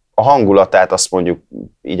 A hangulatát azt mondjuk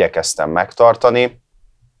igyekeztem megtartani,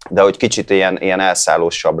 de hogy kicsit ilyen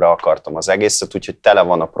elszállósabbra akartam az egészet, úgyhogy tele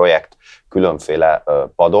van a projekt különféle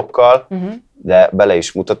padokkal, de bele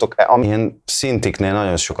is mutatok. Én szintiknél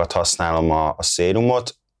nagyon sokat használom a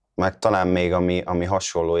szérumot, meg talán még ami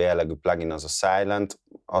hasonló jellegű plugin az a Silent,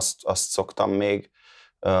 azt szoktam még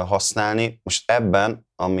használni. Most ebben,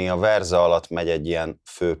 ami a verze alatt megy egy ilyen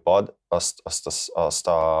főpad, azt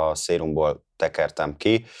a szérumból tekertem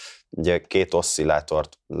ki. Ugye 2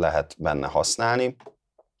 oszcillátort lehet benne használni,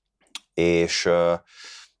 és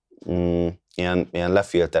ilyen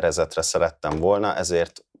lefilterezetre szerettem volna,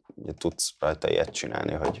 ezért ugye tudsz rajta ilyet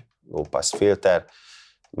csinálni, hogy low pass filter.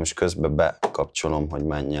 Most közben bekapcsolom, hogy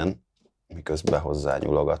menjen, miközben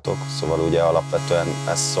hozzányúlogatok. Szóval ugye alapvetően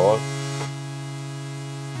ez szól.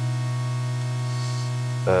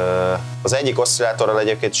 Az egyik oszcillátorral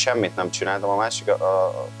egyébként semmit nem csináltam, a másik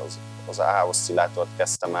az A oszcillátort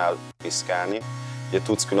kezdtem el piszkálni. Ugye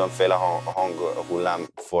tudsz különféle hanghullám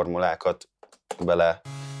formulákat bele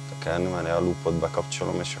tekerni, mert a loopot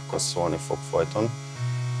bekapcsolom, és akkor szólni fog folyton.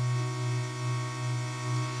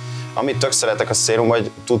 Amit tök szeretek a szérum,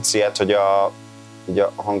 hogy tudsz ilyet, hogy így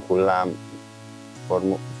a hanghullám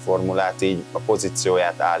formulát így a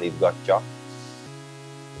pozícióját állítgatja,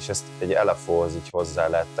 és ezt egy elefóhoz így hozzá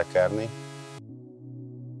lehet tekerni.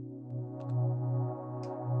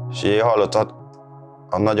 És így hallottad,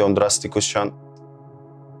 nagyon drasztikusan,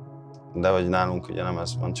 de hogy nálunk ugye nem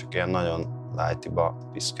ez van, csak ilyen nagyon lightiba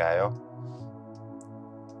piszkálja.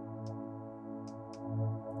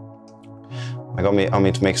 Meg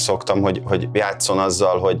amit még szoktam, hogy játszon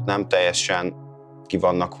azzal, hogy nem teljesen ki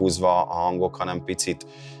vannak húzva a hangok, hanem picit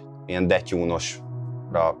ilyen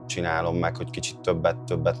detune-osra csinálom meg, hogy kicsit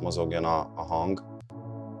többet mozogjon a hang.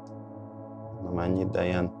 Nem ennyit, de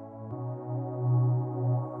ilyen.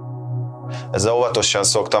 Ezzel óvatosan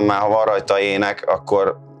szoktam, már ha van rajta ének,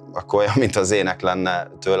 akkor olyan, mint az ének lenne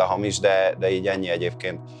tőle hamis, de így ennyi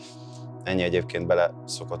egyébként bele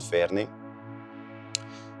szokott férni.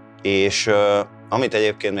 És amit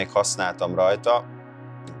egyébként még használtam rajta,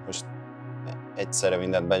 most egyszerre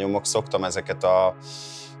mindent benyomok, szoktam ezeket a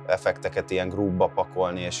effekteket ilyen groove-ba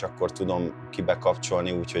pakolni, és akkor tudom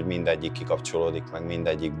kibekapcsolni úgy, hogy mindegyik kikapcsolódik, meg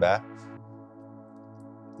mindegyikbe.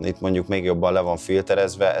 Itt mondjuk még jobban le van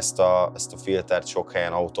filterezve, ezt a filtert sok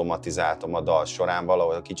helyen automatizáltam a dal során,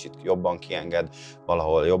 valahol kicsit jobban kienged,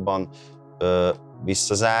 valahol jobban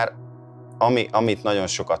visszazár. Amit nagyon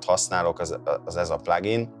sokat használok, az ez a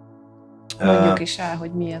plugin. Mondjuk is el,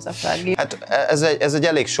 hogy mi ez a plugin. Hát ez egy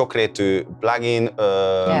elég sokrétű plugin.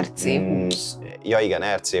 RC20. Ja igen,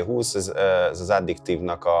 RC20, ez az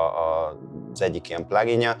Addictive-nak az egyik ilyen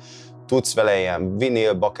pluginja. Tudsz vele ilyen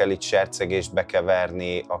vinil, bakelit, sercegést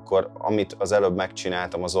bekeverni, akkor amit az előbb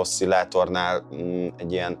megcsináltam az oszcillátornál,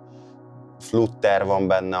 egy ilyen flutter van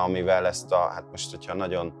benne, amivel ezt hát most, hogyha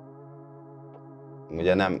nagyon,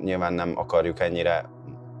 ugye nyilván nem akarjuk ennyire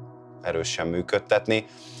erősen működtetni,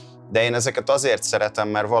 de én ezeket azért szeretem,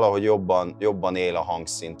 mert valahogy jobban él a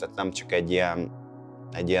hangszint, tehát nem csak egy ilyen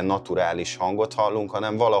egy ilyen naturális hangot hallunk,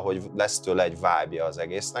 hanem valahogy lesz tőle egy vibe-ja az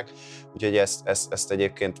egésznek. Úgyhogy ezt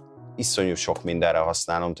egyébként iszonyú sok mindenre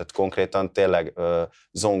használom, tehát konkrétan tényleg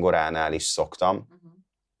zongoránál is szoktam.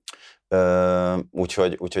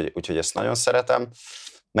 Úgyhogy ezt nagyon szeretem.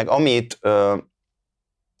 Meg amit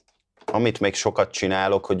még sokat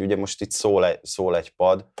csinálok, hogy ugye most itt szól egy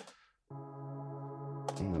pad.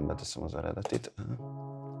 Nem beteszem az eredetit.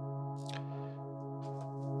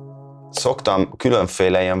 Szoktam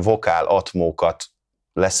különféle ilyen vokál atmókat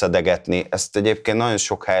leszedegetni. Ezt egyébként nagyon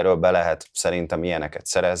sok helyről be lehet szerintem ilyeneket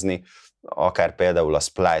szerezni, akár például a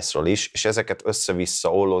Splice-ról is, és ezeket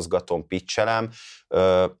össze-vissza ollozgatom, pitchelem,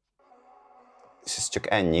 és ez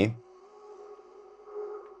csak ennyi.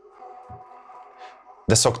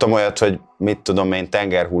 De szoktam olyat, hogy mit tudom én,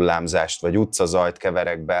 tengerhullámzást, vagy utcazajt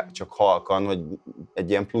keverek be, csak halkan, hogy egy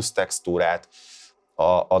ilyen plusz textúrát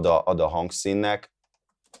ad a hangszínnek,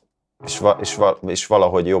 és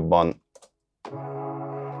valahogy jobban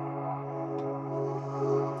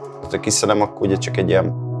ha kiszedem, akkor ugye csak egy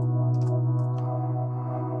ilyen...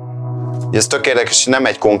 Ez tök érdekes, nem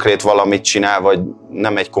egy konkrét valamit csinál, vagy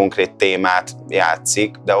nem egy konkrét témát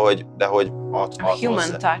játszik, de hogy ad a human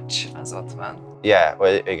hozzá. touch az ott van.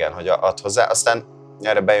 Igen, hogy ad hozzá. Aztán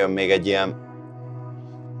erre bejön még egy ilyen,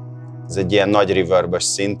 ez egy ilyen nagy reverb-ös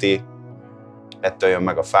szinti, ettől jön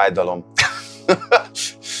meg a fájdalom.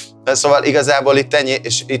 Szóval igazából itt ennyi,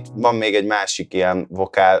 és itt van még egy másik ilyen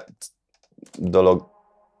vokál dolog,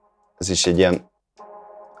 ez is egy ilyen,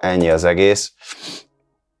 ennyi az egész.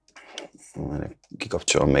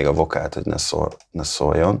 Kikapcsolom még a vokált, hogy ne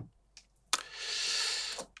szóljon.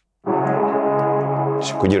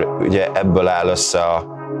 És akkor ugye ebből áll össze a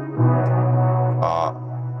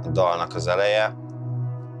dalnak az eleje.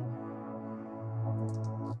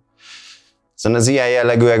 Szóval az ilyen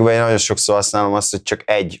jellegűekben én nagyon sokszor használom azt, hogy csak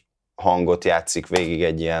egy hangot játszik végig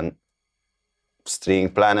egy ilyen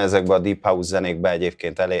string, pláne ezekben a deep house zenékben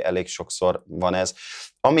egyébként elég sokszor van ez.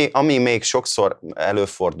 Ami még sokszor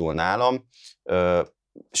előfordul nálam,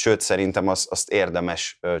 sőt szerintem azt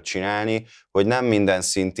érdemes csinálni, hogy nem minden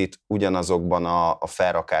szintit ugyanazokban a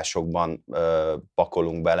felrakásokban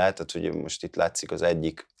pakolunk bele, tehát ugye most itt látszik az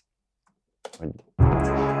egyik, hogy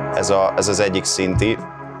ez az egyik szinti,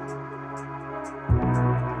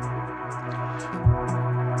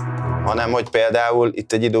 hanem hogy például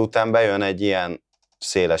itt egy idő után bejön egy ilyen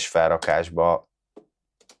széles felrakásba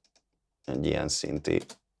egy ilyen szinti.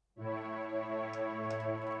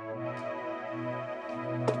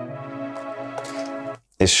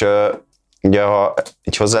 És ugye, ha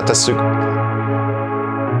így hozzátesszük,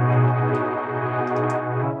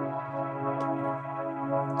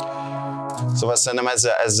 szóval szerintem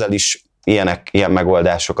ezzel is ilyen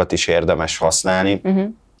megoldásokat is érdemes használni.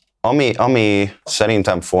 Ami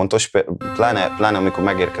szerintem fontos, pláne amikor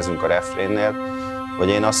megérkezünk a refrénnél, hogy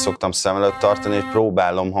én azt szoktam szem előtt tartani, hogy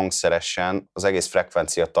próbálom hangszeresen az egész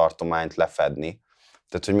frekvencia tartományt lefedni.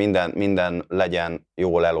 Tehát, hogy minden legyen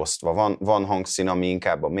jól elosztva. Van hangszín, ami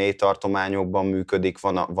inkább a mély tartományokban működik,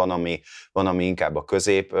 van, ami inkább a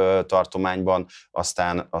közép tartományban,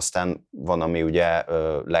 aztán van, ami ugye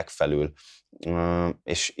legfelül.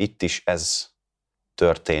 És itt is ez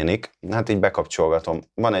történik. Hát így bekapcsolgatom.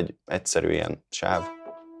 Van egy egyszerű ilyen sáv.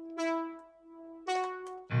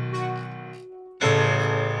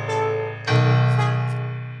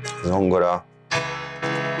 Zongora.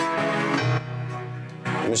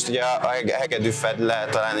 Most ugye a hegedű fed le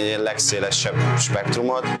talán egy ilyen legszélesebb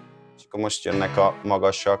spektrumot, és akkor most jönnek a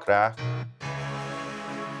magasak rá.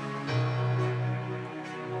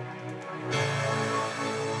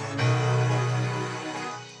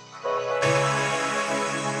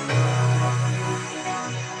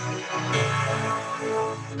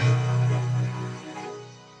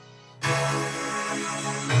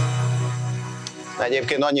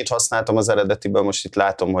 Egyébként annyit használtam az eredetiből, most itt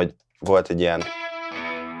látom, hogy volt egy ilyen...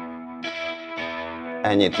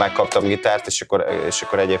 Ennyit megkaptam gitárt, és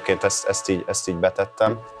akkor egyébként ezt így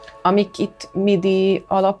betettem. Amik itt MIDI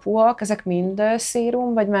alapúak, ezek mind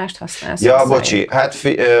szérum, vagy mást használsz? Ja, bocsi, hát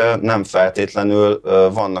nem feltétlenül.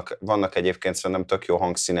 Vannak egyébként szerintem tök jó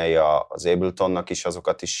hangszínei az Abletonnak is,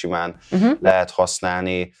 azokat is simán lehet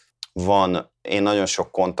használni. Én nagyon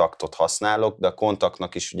sok kontaktot használok, de a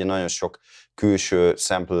kontaktnak is ugye nagyon sok külső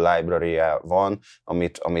sample library-je van,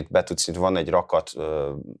 amit be tudsz, van egy rakat,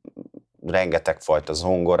 rengeteg fajta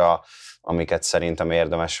zongora, amiket szerintem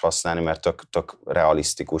érdemes használni, mert tök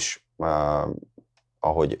realisztikus,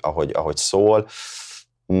 ahogy szól.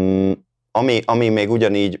 Ami még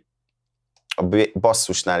ugyanígy, a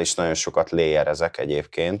basszusnál is nagyon sokat layerezek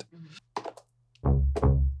egyébként.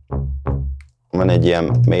 Van egy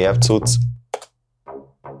ilyen mélyebb cucc.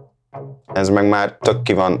 Ez meg már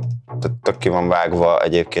tök ki van vágva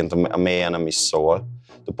egyébként, a mélyen nem is szól.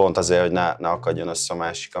 De pont azért, hogy ne akadjon össze a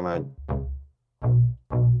másik, mert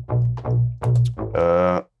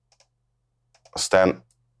aztán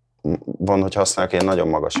van, hogy használok ilyen nagyon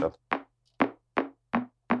magasat.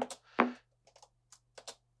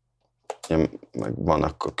 Meg van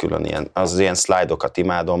akkor külön ilyen, az ilyen szlájdokat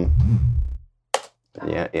imádom,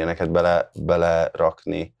 ilyeneket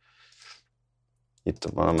belerakni. Itt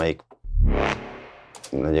van amelyik,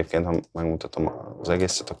 egyébként ha megmutatom az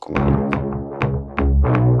egészet, akkor meg így.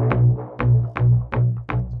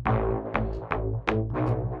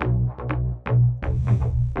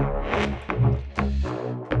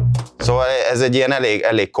 Szóval ez egy ilyen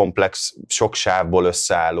elég komplex, sok sávból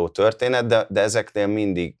összeálló történet, de ezeknél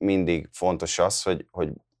mindig fontos az,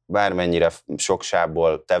 hogy bármennyire sok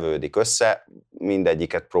sávból tevődik össze,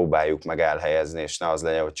 mindegyiket próbáljuk meg elhelyezni, és ne az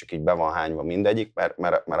legyen, hogy csak így be van hányva mindegyik,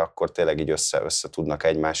 mert akkor tényleg így össze tudnak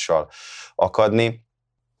egymással akadni.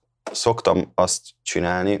 Szoktam azt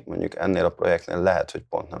csinálni, mondjuk ennél a projektnél lehet, hogy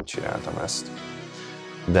pont nem csináltam ezt,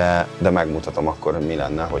 de megmutatom akkor, hogy mi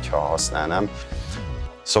lenne, hogyha használnám.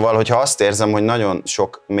 Szóval, hogyha azt érzem, hogy nagyon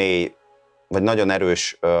sok mély, vagy nagyon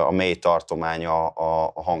erős a mély tartománya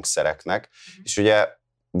a hangszereknek, és ugye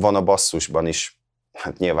van a basszusban is,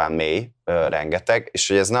 hát nyilván mély, rengeteg, és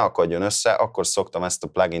hogy ez ne akadjon össze, akkor szoktam ezt a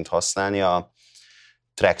plugint használni, a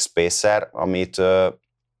Track Spacer, amit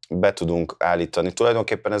be tudunk állítani.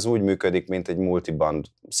 Tulajdonképpen ez úgy működik, mint egy multiband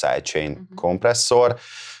sidechain kompresszor,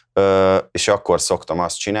 és akkor szoktam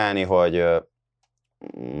azt csinálni, hogy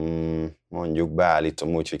mondjuk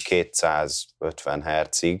beállítom úgy, hogy 250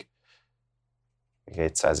 Hz-ig,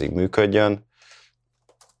 200-ig működjön.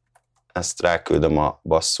 Ezt ráküldöm a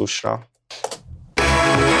basszusra.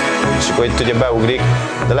 És akkor itt ugye beugrik,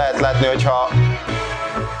 de lehet látni, hogyha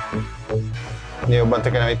jobban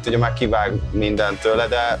tekerem, itt ugye már kivág mindent tőle,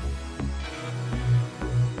 de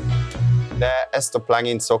ezt a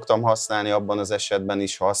plugint szoktam használni abban az esetben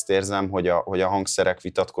is, ha azt érzem, hogy a hangszerek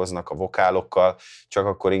vitatkoznak a vokálokkal, csak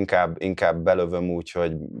akkor inkább belövöm úgy,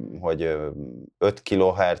 hogy 5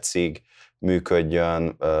 kHz-ig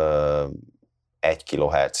működjön 1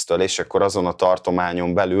 kHz-től, és akkor azon a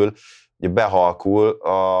tartományon belül ugye behalkul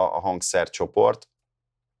a hangszercsoport,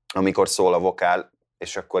 amikor szól a vokál,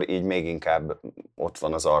 és akkor így még inkább ott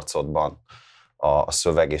van az arcodban a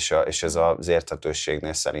szöveg, és ez az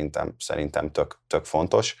érthetőségnél szerintem tök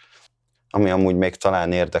fontos. Ami amúgy még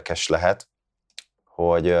talán érdekes lehet,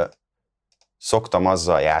 hogy szoktam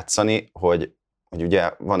azzal játszani, hogy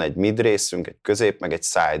ugye van egy mid részünk, egy közép, meg egy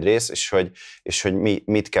side rész, és hogy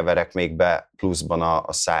mit keverek még be pluszban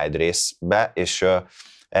a side részbe, és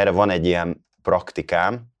erre van egy ilyen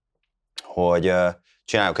praktikám, hogy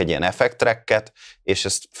csinálok egy ilyen effect tracket, és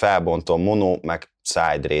ezt felbontom mono, meg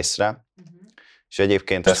side részre. És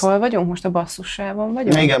egyébként ezt... Hol vagyunk? Most a basszussávon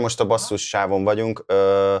vagyunk? Igen, most a basszussávon vagyunk,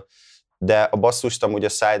 de a basszust amúgy a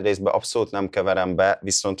side részbe abszolút nem keverem be,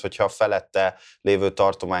 viszont hogyha a felette lévő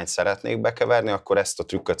tartományt szeretnék bekeverni, akkor ezt a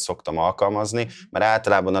trükköt szoktam alkalmazni, mert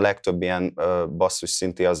általában a legtöbb ilyen basszus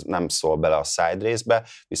szinti az nem szól bele a side részbe,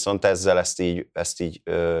 viszont ezzel ezt így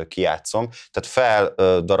kijátszom. Tehát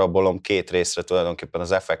feldarabolom két részre tulajdonképpen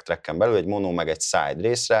az effect tracken belül, egy mono meg egy side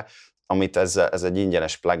részre, amit ez egy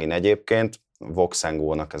ingyenes plugin egyébként,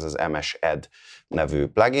 Voxengónak ez az MS Ed nevű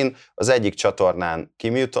plugin. Az egyik csatornán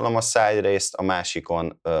kimutolom a side részt, a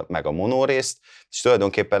másikon meg a mono részt, és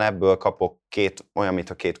tulajdonképpen ebből kapok olyan,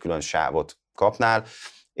 mintha két külön sávot kapnál,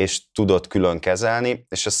 és tudod külön kezelni,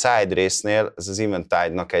 és a side résznél ez az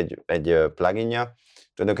Eventide-nak egy pluginja,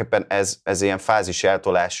 tulajdonképpen ez ilyen fázis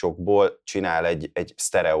eltolásokból csinál egy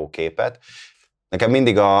sztereó képet. Nekem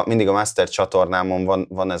mindig a master csatornámon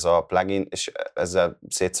van ez a plugin, és ezzel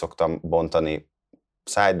szét szoktam bontani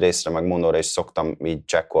side részre, meg mono részre, szoktam így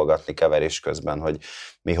csekkolgatni keverés közben, hogy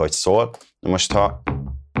mi hogy szól. Most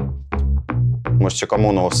csak a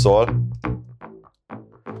mono szól,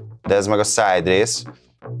 de ez meg a side rész.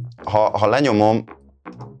 Ha lenyomom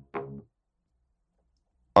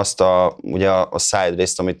azt ugye a side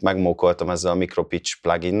részt, amit megmókoltam ezzel a micropitch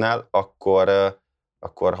pluginnel,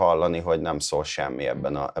 akkor hallani, hogy nem szól semmi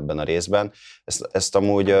ebben a részben. Ezt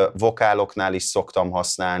amúgy vokáloknál is szoktam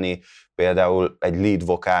használni, például egy lead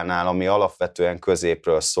vokálnál, ami alapvetően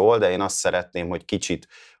középről szól, de én azt szeretném, hogy kicsit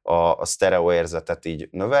a sztereó érzetet így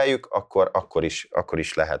növeljük, akkor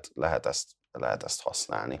is lehet ezt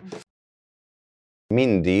használni.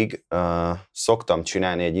 Mindig szoktam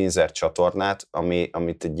csinálni egy insert csatornát,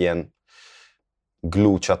 amit egy ilyen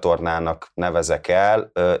glue csatornának nevezek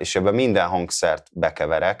el, és ebben minden hangszert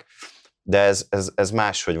bekeverek, de ez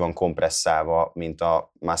máshogy van kompresszálva, mint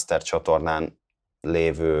a master csatornán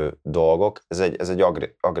lévő dolgok. Ez egy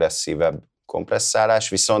agresszívebb kompresszálás,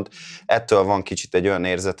 viszont ettől van kicsit egy olyan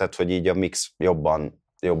érzetet, hogy így a mix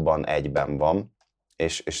jobban egyben van,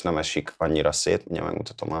 és nem esik annyira szét. Mindjárt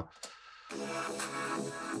megmutatom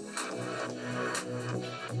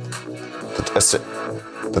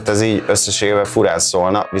Tehát ez így összességében furán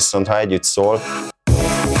szólna, viszont ha együtt szól,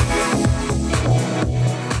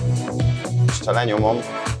 és ha lenyomom,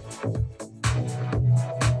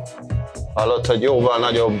 hallod, hogy jóval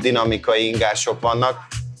nagyobb dinamikai ingások vannak.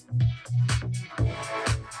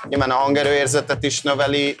 Nyilván a hangerőérzetet is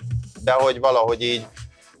növeli, de hogy valahogy így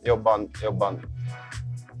jobban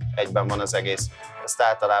egyben van az egész. Ezt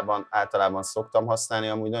általában szoktam használni,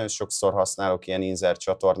 amúgy nagyon sokszor használok ilyen insert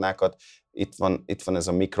csatornákat. Itt van ez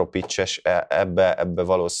a mikropitches, ebbe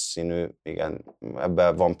valószínű, igen,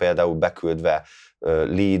 ebbe van például beküldve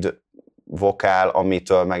lead vokál,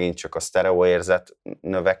 amitől megint csak a sztereóérzet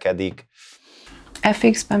növekedik.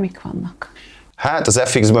 FX-ben mik vannak? Hát az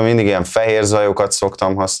FX-ben mindig ilyen fehér zajokat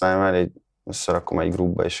szoktam használni, mert összerakom egy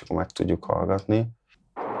groupba, és akkor meg tudjuk hallgatni.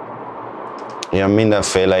 Ilyen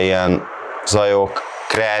mindenféle ilyen zajok,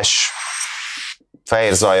 crash,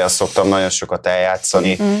 fehér zajjal szoktam nagyon sokat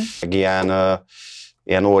eljátszani, meg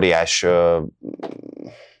ilyen óriás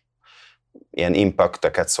ilyen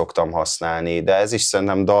impacteket szoktam használni, de ez is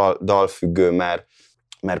szerintem dalfüggő,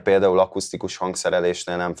 mert például akusztikus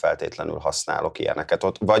hangszerelésnél nem feltétlenül használok ilyeneket.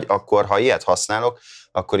 Vagy akkor, ha ilyet használok,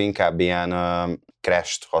 akkor inkább ilyen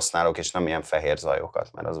crash-t használok, és nem ilyen fehér zajokat,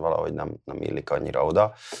 mert az valahogy nem illik annyira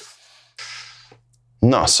oda.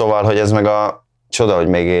 Na, szóval, hogy ez meg a Csoda, hogy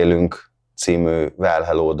még élünk című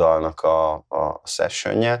Wellhello dalnak a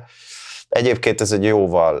sessionje. Egyébként ez egy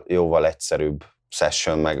jóval egyszerűbb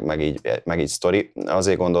session, meg így sztori.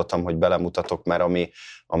 Azért gondoltam, hogy belemutatok, mert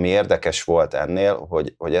ami érdekes volt ennél,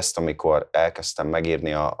 hogy ezt amikor elkezdtem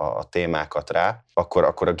megírni a témákat rá,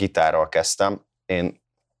 akkor a gitárral kezdtem. Én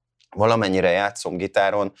valamennyire játszom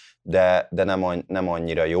gitáron, de nem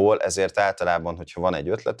annyira jól, ezért általában, hogyha van egy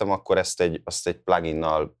ötletem, akkor azt egy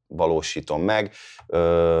pluginnal valósítom meg,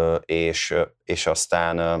 és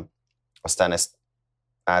aztán ezt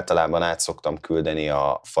általában át szoktam küldeni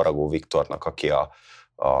a Faragó Viktornak, aki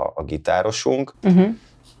a gitárosunk,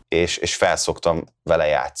 és fel szoktam vele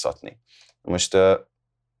játszatni. Most,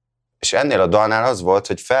 és ennél a dalnál az volt,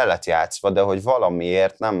 hogy fel lett játszva, de hogy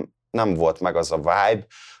valamiért nem volt meg az a vibe,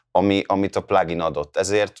 amit a plugin adott.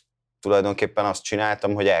 Ezért tulajdonképpen azt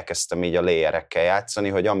csináltam, hogy elkezdtem így a layerekkel játszani,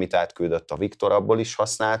 hogy amit átküldött a Viktor, abból is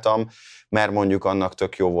használtam, mert mondjuk annak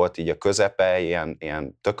tök jó volt így a közepe,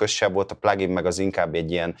 ilyen tökösebb volt a plugin, meg az inkább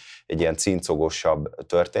egy ilyen cincogósabb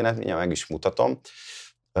történet, mindjárt meg is mutatom,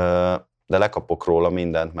 de lekapok róla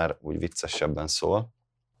mindent, mert úgy viccesebben szól.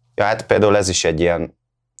 Ja, hát például ez is egy ilyen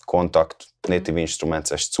kontakt Native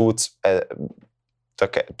Instruments-es cucc,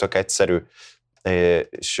 tök egyszerű,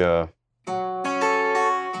 és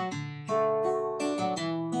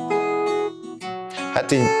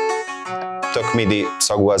hát így tök midi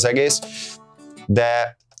szagú az egész,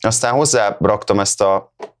 de aztán hozzáraktam ezt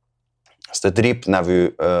a Drip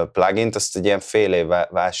nevű plugint, ezt egy ilyen fél éve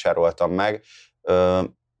vásároltam meg,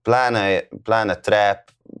 pláne trap,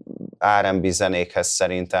 R&B zenékhez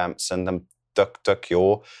szerintem tök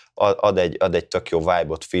jó, ad egy tök jó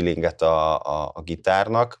vibe-ot, feelinget a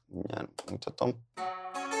gitárnak. Mutatom.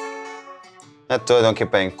 Hát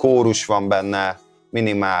tulajdonképpen kórus van benne,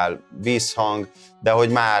 minimál vízhang, de hogy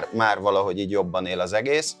már valahogy így jobban él az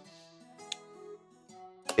egész.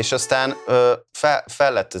 És aztán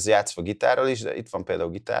fel lett ez játszva gitárral is, de itt van például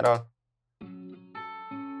gitárral.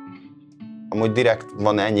 Amúgy direkt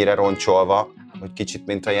van ennyire roncsolva, hogy kicsit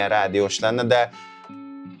mintha ilyen rádiós lenne, de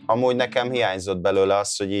amúgy nekem hiányzott belőle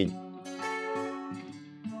az, hogy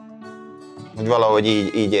valahogy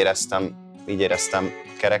így éreztem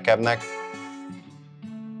kerekebbnek.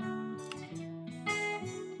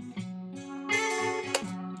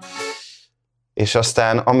 És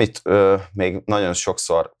aztán, amit még nagyon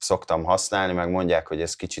sokszor szoktam használni, meg mondják, hogy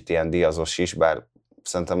ez kicsit ilyen Diazos is, bár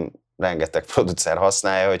szerintem rengeteg producer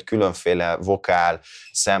használja, hogy különféle vokál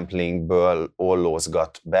samplingből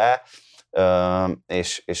ollózgat be,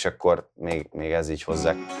 és akkor még ez így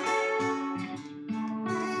hozzá.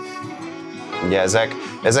 Ugye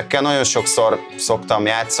ezekkel nagyon sokszor szoktam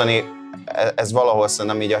játszani, ez valahol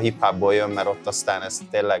szerintem így a hip-hopból jön, mert ott aztán ezt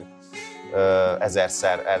tényleg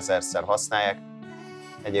ezerszer használják.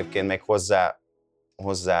 Egyébként még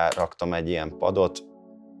hozzá raktam egy ilyen padot,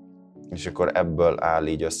 és akkor ebből áll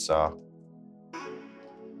így össze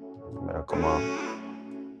berakom a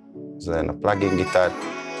plugin gitárt.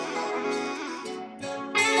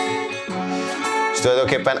 És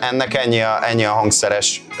tulajdonképpen ennek ennyi a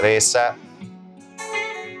hangszeres része.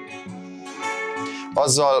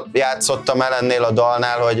 azzal játszottam el ennél a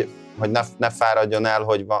dalnál, hogy ne fáradjon el,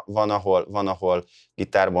 hogy van, ahol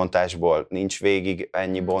gitárbontásból nincs végig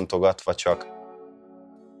ennyi bontogatva, csak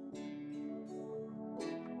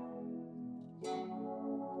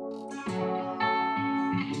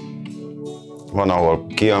van, ahol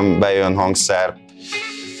kijön, bejön hangszer,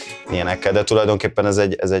 ilyenekkel, de tulajdonképpen ez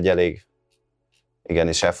egy elég, igen,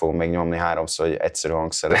 és el fogom még nyomni 3-szor, hogy egyszerű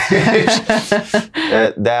hangszer.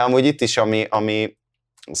 De amúgy itt is, ami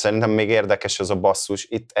szerintem még érdekes, az a basszus.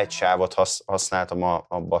 Itt egy sávot használtam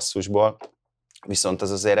a basszusból, viszont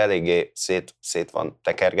az azért eléggé szét van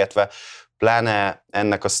tekergetve. Pláne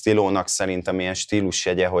ennek a stílónak szerintem ilyen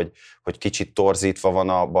stílusjegye, hogy kicsit torzítva van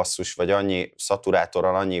a basszus, vagy annyi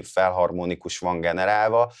szaturátorral, annyi felharmonikus van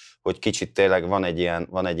generálva, hogy kicsit tényleg van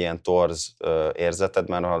egy ilyen torz érzeted,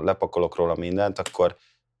 mert ha lepakolok róla mindent, akkor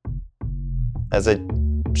ez egy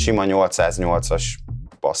sima 808-as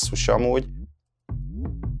basszus amúgy,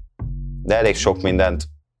 de elég sok mindent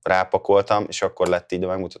rápakoltam, és akkor lett így, de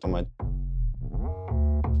megmutatom, hogy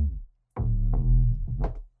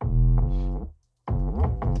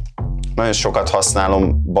nagyon sokat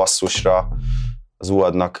használom basszusra az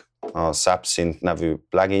UAD-nak a Subsynth nevű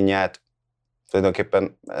pluginját.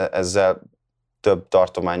 Tulajdonképpen ezzel több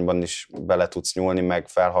tartományban is bele tudsz nyúlni, meg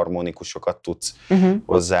felharmonikusokat tudsz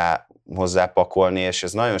hozzá pakolni, és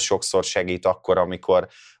ez nagyon sokszor segít akkor, amikor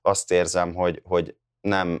azt érzem, hogy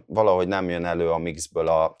valahogy nem jön elő a mixből.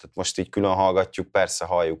 Tehát most így külön hallgatjuk, persze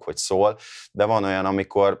halljuk, hogy szól, de van olyan,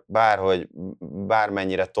 amikor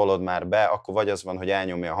bármennyire tolod már be, akkor vagy az van, hogy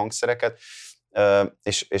elnyomja a hangszereket,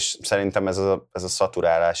 és szerintem ez a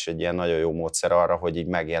szaturálás egy ilyen nagyon jó módszer arra, hogy így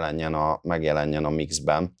megjelenjen a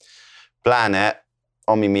mixben. Pláne,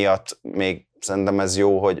 ami miatt még szerintem ez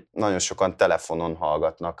jó, hogy nagyon sokan telefonon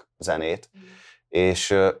hallgatnak zenét,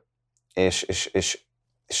 és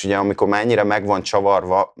ugye amikor már ennyire meg van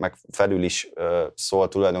csavarva, meg felül is szól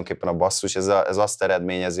tulajdonképpen a basszus, ez azt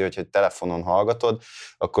eredményezi, hogy telefonon hallgatod,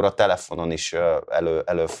 akkor a telefonon is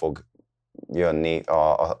elő fog jönni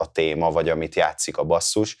a téma, vagy amit játszik a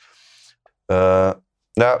basszus.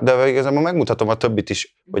 De igazából megmutatom a többit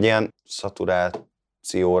is, hogy ilyen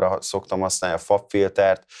szaturációra szoktam használni a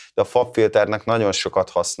fabfiltert, de a fabfilternek nagyon sokat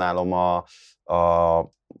használom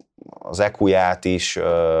az EQ-ját is,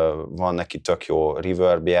 van neki tök jó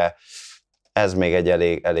reverbje, ez még egy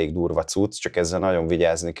elég durva cucc, csak ezzel nagyon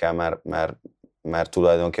vigyázni kell, mert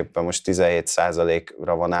tulajdonképpen most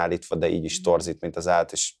 17%-ra van állítva, de így is torzít, mint az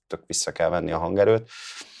állat, és tök vissza kell venni a hangerőt.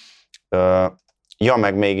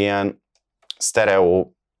 Meg még ilyen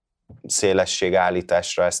sztereó szélesség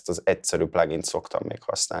állításra ezt az egyszerű plugin szoktam még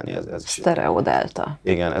használni. Stereo Delta.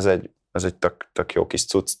 Igen, ez egy tök jó kis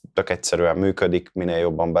cucc, tök egyszerűen működik, minél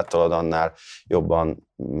jobban betolod, annál jobban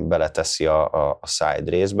beleteszi a side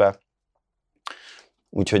részbe.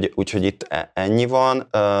 Úgyhogy itt ennyi van.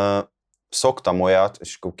 Szoktam olyat,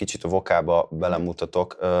 és akkor kicsit a vokába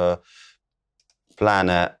belemutatok,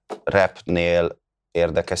 pláne rapnél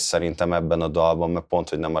érdekes szerintem ebben a dalban, mert pont,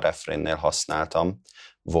 hogy nem a refrénnél használtam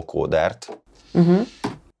vocodert.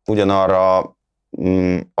 Ugyanarra,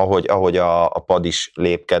 ahogy a pad is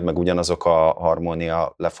lépked, meg ugyanazok a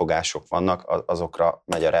harmónia lefogások vannak, azokra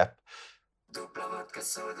megy a rap.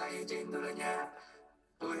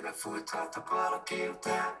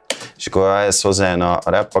 És akkor ha ez hozzájön a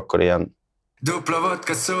rap, akkor ilyen dupla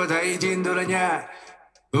vodka szóda, így indul a nyár,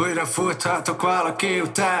 újra futhatok valaki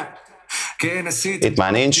után. Itt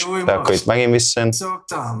már nincs, de akkor itt megint visszajön.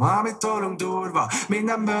 Szoktam, amit tolunk durva,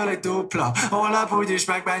 mindenből egy dupla, holnap úgyis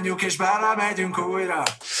megmenjük és belemegyünk újra.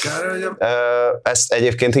 Ezt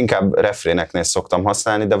egyébként inkább refréneknél szoktam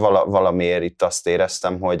használni, de valamiért itt azt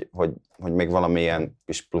éreztem, hogy még valamilyen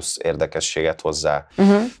kis plusz érdekességet hozzá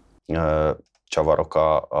csavarok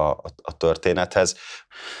a történethez.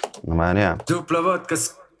 Na várjál. Dupla vodka.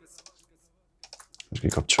 És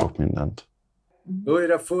kikapcsolok mindent.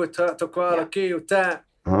 Újra futhatok valaki után.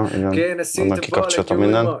 Kéne szinte valaki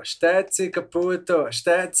most. Tetszik a pultos,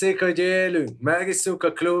 tetszik, hogy élünk. Megisszuk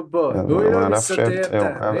a klubból. Újra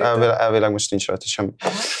visszatértem. Elvileg most nincs rajta semmi.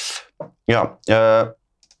 Ja,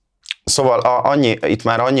 szóval itt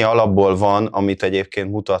már annyi alapból van, amit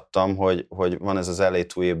egyébként mutattam, hogy van ez az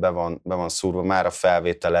elejtújé, be van szúrva már a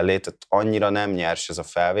felvétel elé, tehát annyira nem nyers ez a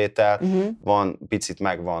felvétel, van, picit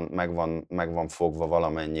meg van fogva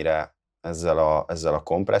valamennyire ezzel a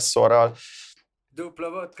kompresszorral. Dupla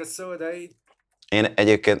vodka szóda, így. Én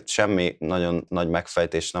egyébként semmi nagyon nagy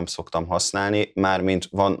megfejtést nem szoktam használni, mármint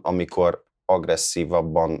van, amikor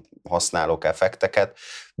agresszívabban használok effekteket,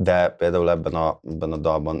 de például ebben a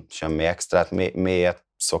dalban semmi extrát, mélyet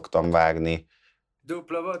szoktam vágni.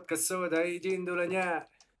 Dupla vodka szóda, így indul a nyár.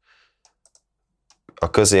 a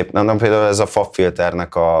közép, nem például ez a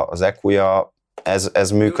fabfilternek az EQ-ja,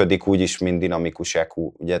 ez működik úgy is, mint dinamikus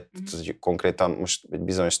EQ. Ugye konkrétan most egy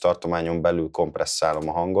bizonyos tartományon belül kompresszálom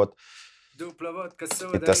a hangot.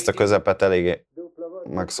 Itt ezt a közepet eléggé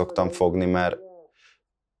meg szoktam fogni, mert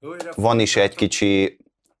van is egy kicsi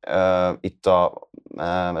itt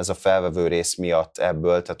ez a felvevő rész miatt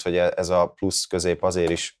ebből, tehát hogy ez a plusz közép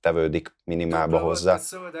azért is tevődik minimálba hozzá.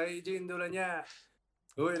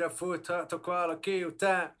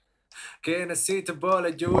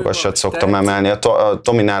 Magasat szoktam emelni. A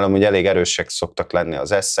Tominálom ugye elég erősek szoktak lenni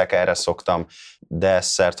az eszek, erre szoktam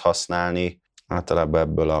desszert használni, általában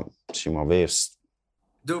ebből a sima vesz.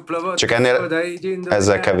 Csak ennél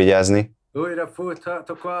ezzel kell vigyázni.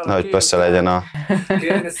 Hogy persze legyen a...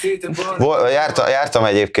 Jártam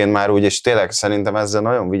egyébként már úgy, és tényleg szerintem ezzel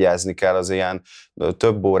nagyon vigyázni kell az ilyen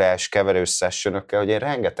több órás keverős sessionökkel, hogy én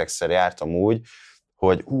rengetegszer jártam úgy,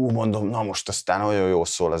 hogy mondom, na most aztán nagyon jó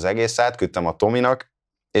szól az egész, átküldtem a Tominak,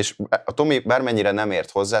 és a Tomi bármennyire nem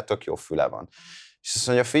ért hozzá, tök jó füle van. És azt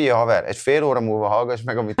mondja, figyelj haver, egy fél óra múlva hallgass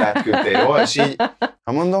meg, amit átküldtél, jó? És így,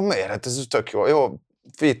 mondom, miért? Hát ez tök jó. Jó,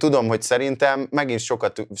 figyelj, tudom, hogy szerintem megint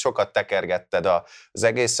sokat tekergetted az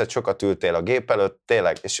egészet, sokat ültél a gép előtt,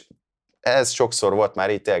 tényleg, és ez sokszor volt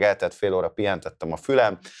már így, tényleg eltelt fél óra, pihentettem a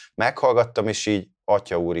fülem, meghallgattam, és így,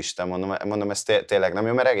 atya úristen, mondom, ez tényleg nem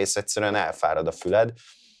jó, mert egész egyszerűen elfárad a füled.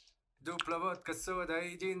 Dupla vodka szóda,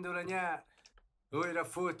 így indul a nyár, újra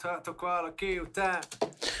futhatok valaki után.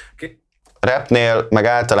 Rapnél, meg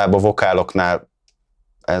általában vokáloknál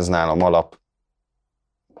ez nálam alap,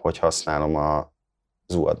 hogy használom a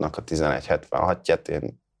Zuadnak a 1176-ját,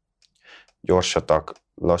 én gyorsatak,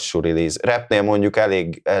 lassú release. Rapnél mondjuk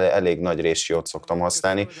elég nagy ratio-t szoktam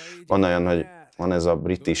használni. Van olyan, hogy van ez a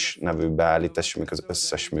British nevű beállítás, amik az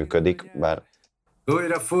összes működik, bár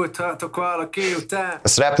újra futhatok valaki után.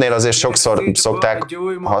 Ezt rapnél azért sokszor szokták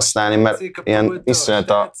használni, mert ilyen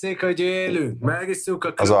iszonyat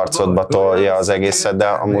az arcodba tolja az egészet, de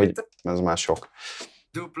amúgy ez már sok.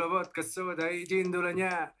 Dupla vodka szóda, így indul a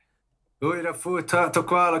nyár, újra futhatok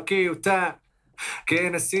valaki után.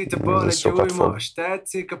 Kéne szítaból egy új most,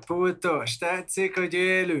 tetszik a pultos, tetszik, hogy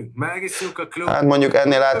élünk, megisszuk a klubot. Hát mondjuk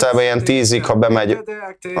ennél általában ilyen 10-ig, ha bemegy,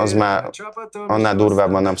 az már annál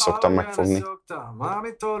durvábban nem szoktam megfogni.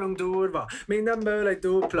 Amit tolunk durva, mindenből egy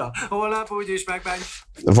dupla, holnap úgyis megmegy.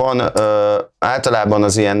 Van általában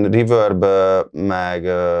az ilyen reverb,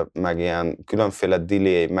 meg ilyen különféle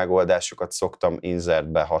delay megoldásokat szoktam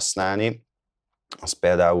insertbe használni. Az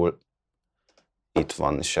például itt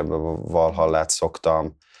van, és ebben a Wellhallát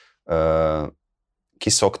szoktam, ki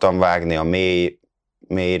szoktam vágni a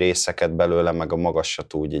mély részeket belőle, meg a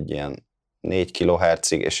magasat úgy egy ilyen 4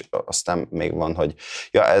 kHz-ig, és aztán még van, hogy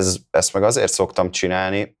ezt meg azért szoktam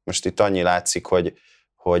csinálni, most itt annyi látszik,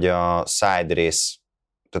 hogy a side rész,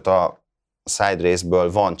 tehát a side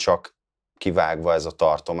részből van csak kivágva ez a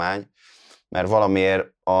tartomány, mert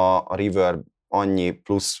valamiért a reverb annyi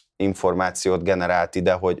plusz információt generált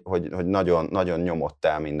ide, hogy nagyon, nagyon nyomott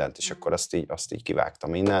el mindent, és akkor azt így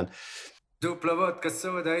kivágtam innen. Dupla vodka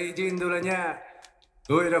szóda, így indul a nyár,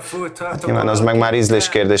 újra futhatok. Nyilván az meg már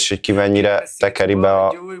ízléskérdés, hogy ki mennyire tekeri be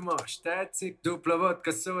a... Dupla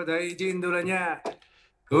vodka szóda, így indul a nyár,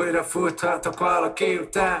 újra futhatok valaki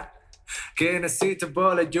után. Kéne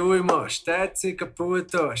szítaból egy új most, tetszik a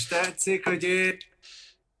pultos, tetszik, hogy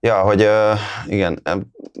ja, hogy igen,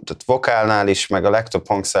 tehát vokálnál is, meg a legtöbb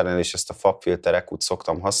hangszernél is ezt a fabfilterek úgy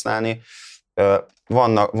szoktam használni.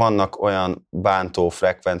 Vannak olyan bántó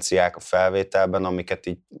frekvenciák a felvételben, amiket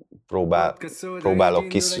így próbálok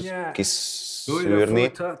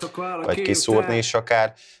kiszűrni, vagy kiszúrni is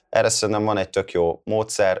akár. Erre szerintem van egy tök jó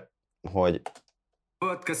módszer, hogy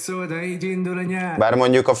bár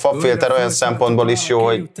mondjuk a fabfilter olyan szempontból is jó,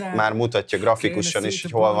 hogy már mutatja grafikusan is,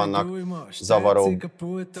 hogy hol vannak zavaró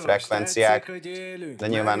frekvenciák, de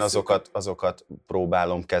nyilván azokat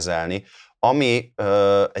próbálom kezelni. Ami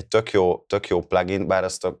egy tök jó plugin, bár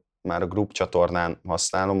azt már a group csatornán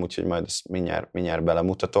használom, úgyhogy majd ezt mindjárt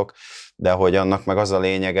belemutatok, de hogy annak meg az a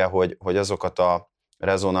lényege, hogy azokat a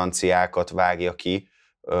rezonanciákat vágja ki,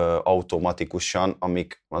 automatikusan,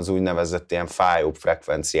 amik az úgynevezett ilyen fájóbb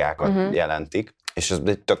frekvenciákat jelentik. És ez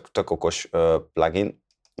egy tök okos plugin,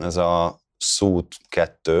 ez a Suit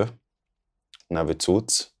 2 nevű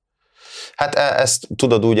cucc. Hát ezt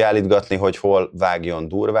tudod úgy állítgatni, hogy hol vágjon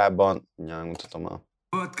durvábban. Mutatom a...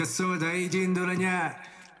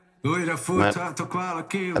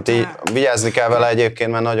 Hát így vigyázni kell vele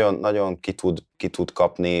egyébként, mert nagyon, nagyon ki tud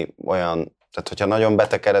kapni olyan. Tehát, hogyha nagyon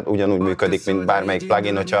betekered, ugyanúgy működik, mint bármelyik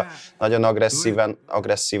plugin, hogyha nagyon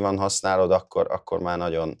agresszívan használod, akkor már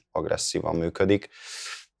nagyon agresszívan működik.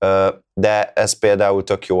 De ez például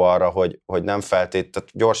tök jó arra, hogy nem tehát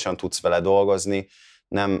gyorsan tudsz vele dolgozni,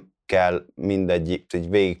 nem kell mindegyik, így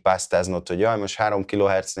végigpásztáznod, hogy jaj, most 3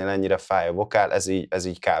 kHz-nél ennyire fáj a vokál, ez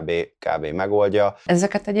így kb. Megoldja.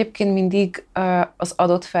 Ezeket egyébként mindig az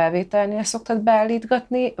adott felvételnél szoktad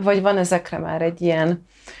beállítgatni, vagy van ezekre már egy ilyen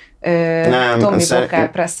Tommy vokál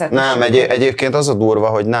presszet? Nem, egyébként az a durva,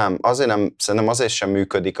 hogy nem. Szerintem azért sem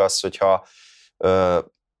működik az, hogyha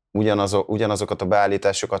ugyanazokat a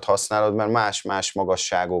beállításokat használod, mert más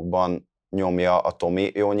magasságokban nyomja a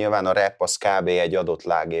Tommy. Jó, nyilván a rap az kb. Egy adott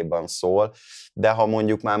lágében szól, de ha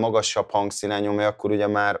mondjuk már magasabb hangszínen nyomja, akkor ugye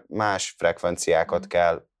már más frekvenciákat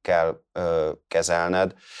kell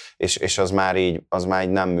kezelned, és az már így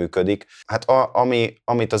nem működik. Hát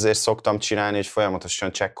amit azért szoktam csinálni, hogy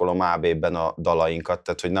folyamatosan csekkolom AB-ben a dalainkat,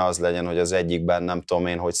 tehát hogy ne az legyen, hogy az egyikben nem tudom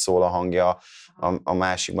én, hogy szól a hangja, a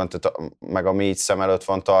másikban, tehát meg ami így szem előtt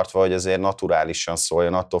van tartva, hogy azért naturálisan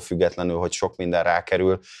szóljon, attól függetlenül, hogy sok minden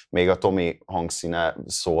rákerül, még a Tommy hangszíne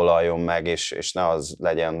szólaljon meg, és ne az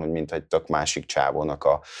legyen, hogy mint egy tök másik csávónak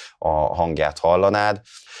a hangját hallanád.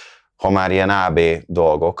 Ha már ilyen AB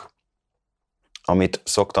dolgok, amit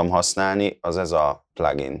szoktam használni, az ez a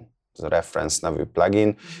plugin, ez a Reference nevű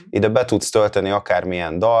plugin. Ide be tudsz tölteni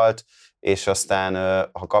akármilyen dalt, és aztán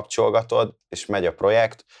ha kapcsolgatod, és megy a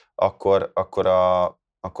projekt,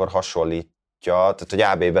 akkor hasonlítja, tehát hogy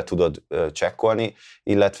AB-be tudod csekkolni,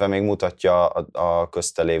 illetve még mutatja a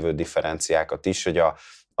közte lévő differenciákat is, hogy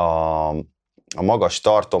a magas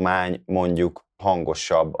tartomány mondjuk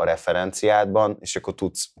hangosabb a referenciádban, és akkor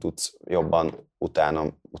tudsz jobban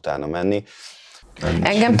utána menni.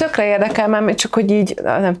 Engem tökre érdekel már, csak hogy így,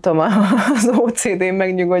 nem tudom, az OCD-n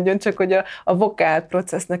megnyugodjon, csak hogy a vokál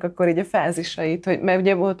processznek akkor így a fázisait, mert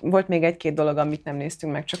ugye volt még egy-két dolog, amit nem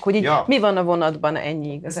néztünk meg, csak hogy így mi van a vonatban,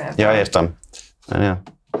 ennyi igazából. Ja, értem.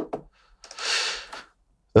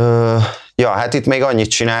 Hát itt még annyit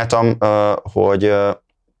csináltam, hogy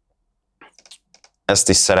ezt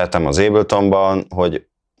is szeretem az Abletonban,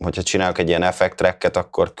 hogyha csinálok egy ilyen effekt tracket,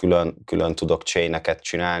 akkor külön tudok chaineket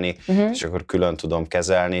csinálni, és akkor külön tudom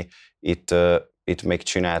kezelni. Itt még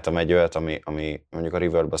csináltam egy olyat, ami mondjuk a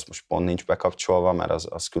reverb azt most pont nincs bekapcsolva, mert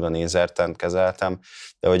az külön inserten kezeltem,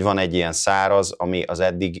 de hogy van egy ilyen száraz, ami az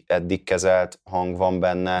eddig kezelt hang van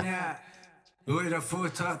benne.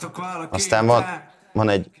 Aztán van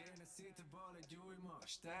egy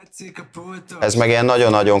ez meg ilyen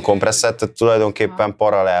nagyon-nagyon kompresszett, tehát tulajdonképpen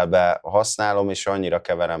paralelbe használom, és annyira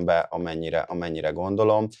keverem be, amennyire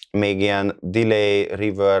gondolom. Még ilyen delay,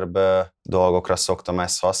 reverb dolgokra szoktam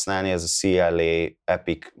ezt használni, ez a CLA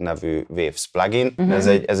Epic nevű Waves plugin.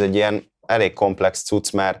 Ez egy ilyen elég komplex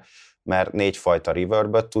cucc, mert 4 fajta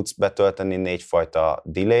reverbet tudsz betölteni, 4 fajta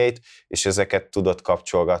delay-t, és ezeket tudod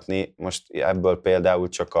kapcsolgatni. Most ebből például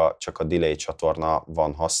csak a delay csatorna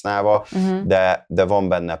van használva, de van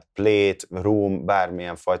benne plate, room,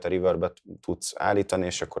 bármilyen fajta reverbet tudsz állítani,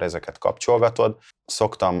 és akkor ezeket kapcsolgatod.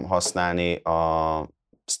 Szoktam használni a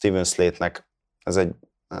Steven Slate-nek, ez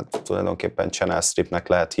tulajdonképpen channel stripnek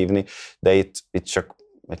lehet hívni, de itt csak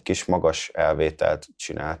egy kis magas elvételt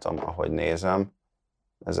csináltam, ahogy nézem.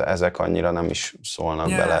 Ezek annyira nem is szólnak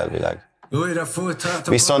bele elvileg.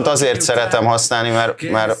 Viszont azért szeretem használni,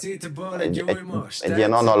 mert egy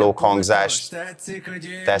ilyen analóg hangzást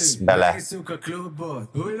tesz bele.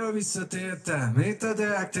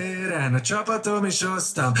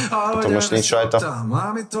 Most nincs rajta.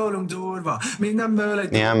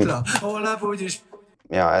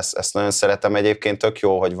 Ja, ezt nagyon szeretem. Egyébként tök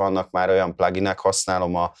jó, hogy vannak már olyan pluginek,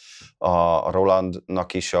 használom a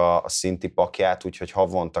Rolandnak is a szinti pakját, úgyhogy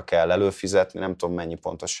havonta kell előfizetni, nem tudom mennyi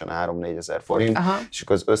pontosan, 3-4 ezer forint, és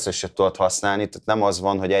akkor az összeset tudod használni, tehát nem az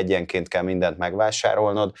van, hogy egyenként kell mindent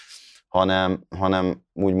megvásárolnod, hanem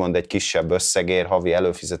úgymond egy kisebb összegér, havi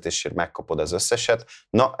előfizetésért megkapod az összeset.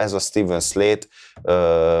 Na, ez a Steven Slate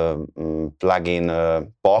plugin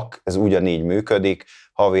pak, ez ugyanígy működik,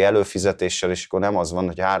 havi előfizetéssel, és akkor nem az van,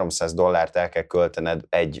 hogy $300 el kell költened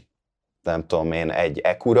egy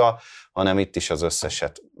ekura, hanem itt is az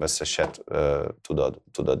összeset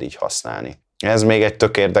tudod így használni. Ez még egy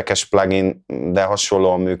tök érdekes plugin, de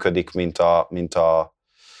hasonlóan működik, mint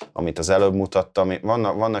amit az előbb mutattam.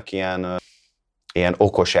 Vannak ilyen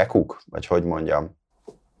okos ekuk, vagy hogy mondjam,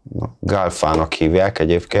 Galfának hívják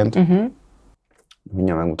egyébként.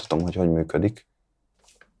 Mindjárt megmutatom, hogy működik.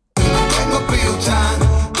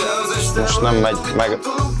 Most nem megy meg.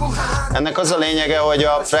 Ennek az a lényege, hogy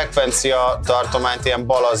a frekvencia tartományt ilyen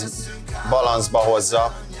balanszba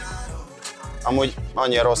hozza. Amúgy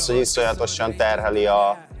annyira rossz, hogy iszonyatosan terheli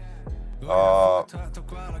a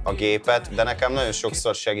gépet, de nekem nagyon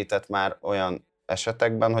sokszor segített már olyan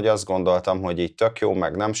esetekben, hogy azt gondoltam, hogy így tök jó,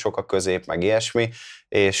 meg nem sok a közép, meg ilyesmi,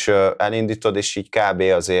 és elindítod, és így kb.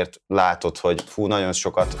 Azért látod, hogy fú, nagyon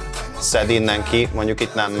sokat szed innen ki, mondjuk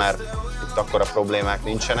itt nem, mert itt akkora problémák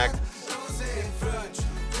nincsenek.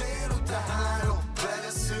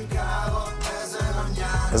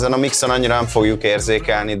 Ezen a mixen annyira nem fogjuk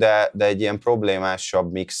érzékelni, de egy ilyen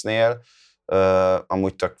problémásabb mixnél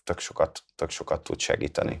amúgy tök sokat tud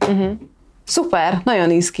segíteni. Szuper,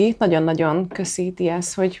 nagyon izgi, nagyon-nagyon köszi,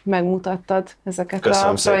 Diaz, hogy megmutattad ezeket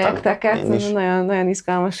Köszönöm a projekteket. Szépen. Nagyon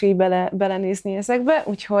izgalmas így belenézni ezekbe,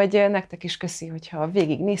 úgyhogy nektek is köszi, hogyha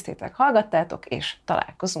végignéztétek, hallgattátok, és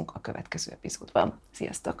találkozunk a következő epizódban.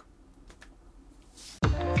 Sziasztok!